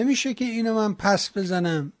نمیشه که اینو من پس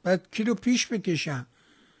بزنم بعد کی رو پیش بکشم.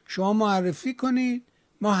 شما معرفی کنید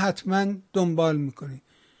ما حتما دنبال میکنیم،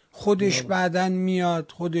 خودش بعدن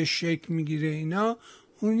میاد خودش شکل میگیره. اینا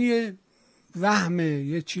اون یه وهمه،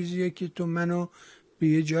 یه چیزیه که تو منو به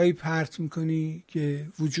یه جایی پرت میکنی که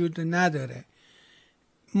وجود نداره.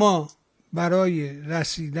 ما برای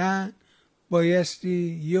رسیدن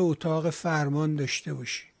بایستی یه اتاق فرمان داشته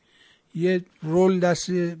باشی، یه رول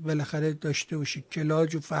دست بالاخره داشته باشی،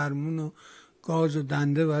 کلاج و فرمون و گاز و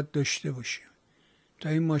دنده باید داشته باشی تا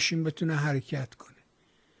این ماشین بتونه حرکت کنه.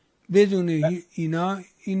 بدون اینا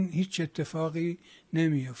این هیچ اتفاقی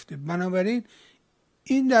نمیفته. بنابراین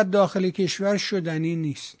این در داخل کشور شدنی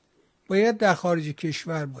نیست، باید در خارج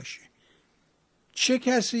کشور باشه. چه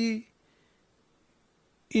کسی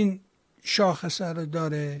این شاخصه رو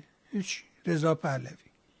داره؟ هیچ. رضا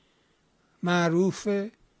پهلوی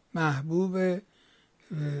معروفه، محبوبه،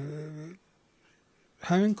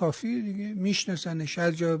 همین کافیه دیگه، میشناسنش،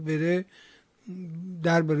 هر جا بره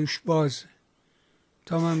در بروش بازه.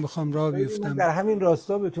 تا من بخوام راه بیفتم در همین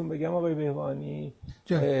راستا بهتون بگم آقای بهبانی،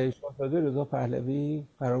 شاهزاده رضا پهلوی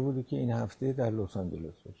قرار بوده که این هفته در لس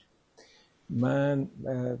آنجلس باشه. من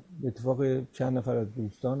به اتفاق چند نفر از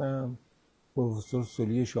دوستانم، پروفسور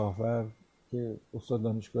سلی شاهور که استاد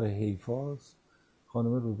دانشگاه حیفاست،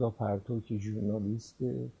 خانم روزا پرتو که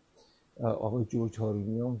ژورنالیسته، آقای جورج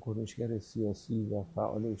هارونیان کنشگر سیاسی و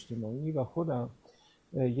فعال اجتماعی و خودم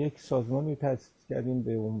یک سازمانی تأسیس کردیم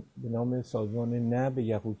به نام سازمان نه به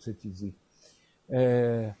یهود ستیزی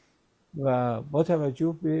و با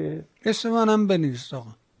توجه به اسم منم بنویس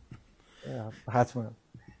آقا. حتما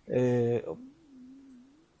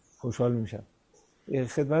خوشحال میشم.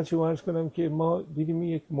 خدمت شما عرض کنم که ما دیدیم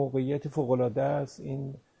یک موقعیت فوق‌العاده است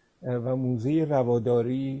این و موزه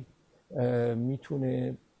رواداری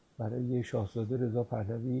میتونه برای شاهزاده رضا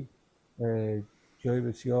پهلوی جای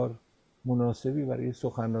بسیار مناسبی برای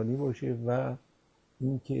سخنرانی باشه و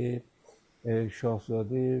اینکه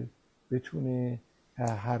شاهزاده بتونه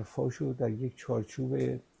حرفاشو در یک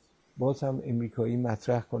چارچوب باز هم امریکایی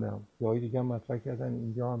مطرح کنم. جای دیگه هم مطرح کردن،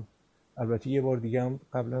 اینجا هم البته یه بار دیگه هم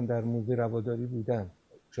قبلا در موزه رواداری بودن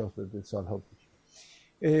شاهزاده سالها پیش.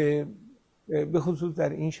 به خصوص در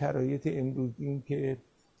این شرایط امروزی که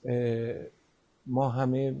ما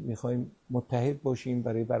همه میخوایم متحد باشیم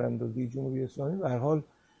برای براندازی جمهوری اسلامی. به هر حال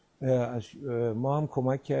ما هم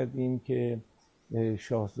کمک کردیم که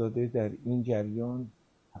شاهزاده در این جریان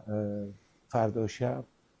فردا شب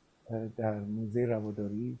در موزه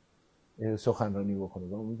رواداری سخنرانی بکنه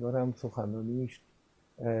و امیدوارم سخنرانیش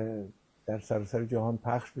در سراسر جهان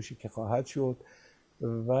پخش بشه که خواهد شد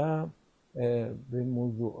و به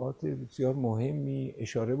موضوعات بسیار مهمی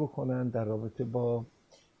اشاره بکنن در رابطه با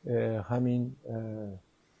همین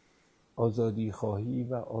آزادی خواهی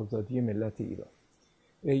و آزادی ملت ایران.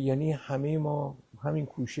 یعنی همه ما همین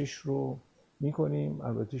کوشش رو میکنیم.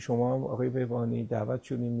 البته شما هم آقای بهبانی دعوت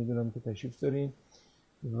شدین، میدونم که تشریف دارین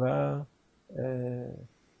و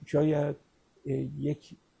شاید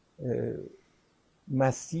یک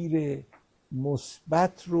مسیر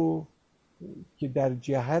مثبت رو که در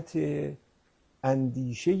جهت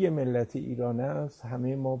اندیشه ملت ایران است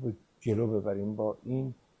همه ما به جلو ببریم با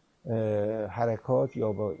این حرکات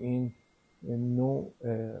یا با این نوع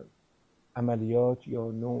عملیات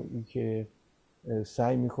یا نوعی که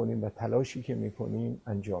سعی میکنیم و تلاشی که میکنیم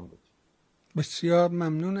انجام بدیم. بسیار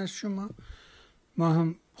ممنون از شما. ما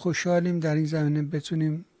هم خوشحالیم در این زمینه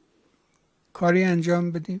بتونیم کاری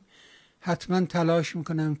انجام بدیم. حتما تلاش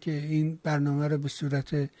میکنم که این برنامه رو به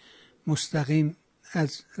صورت مستقیم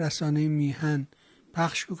از رسانه میهن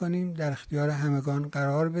پخش بکنیم، در اختیار همگان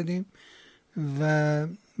قرار بدیم و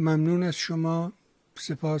ممنون از شما.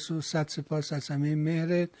 سپاس و صد سپاس از همه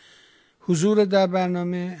مهرت. حضور در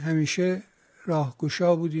برنامه همیشه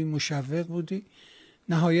راهگشا بودی، مشوق بودی.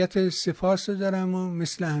 نهایت سپاس دارم و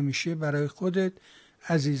مثل همیشه برای خودت،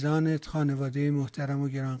 عزیزانت، خانواده محترم و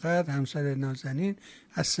گرانقدر، همسر نازنین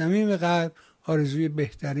از صمیم قلب آرزوی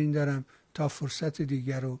بهترین دارم تا فرصت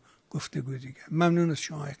دیگر و گفتگو دیگر. ممنون از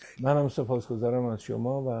شما خیلی. منم سپاسگزارم از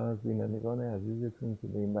شما و از بینندگان عزیزتون که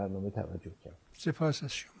به این برنامه توجه کرد. سپاس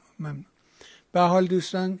از شما. ممنون. به حال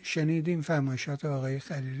دوستان شنیدیم فرمایشات آقای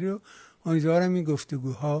خلیلی رو. امیدوارم این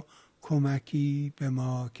گفتگوها کمکی به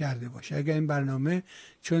ما کرده باشه. اگر این برنامه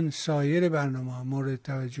چون سایر برنامه مورد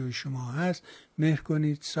توجه شما هست، مهر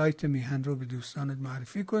کنید سایت میهن رو به دوستانت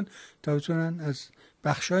معرفی کن تا بتونن از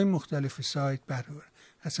بخشای مختلف سایت بهره ببرن.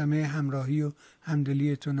 از همه همراهی و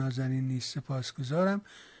همدلیتون نازنین نیز سپاسگزارم.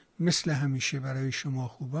 مثل همیشه برای شما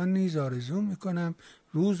خوبان نیز آرزو میکنم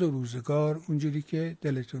روز و روزگار اونجوری که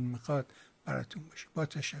دلتون میخواد براتون باشه. با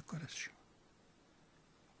تشکر از شما.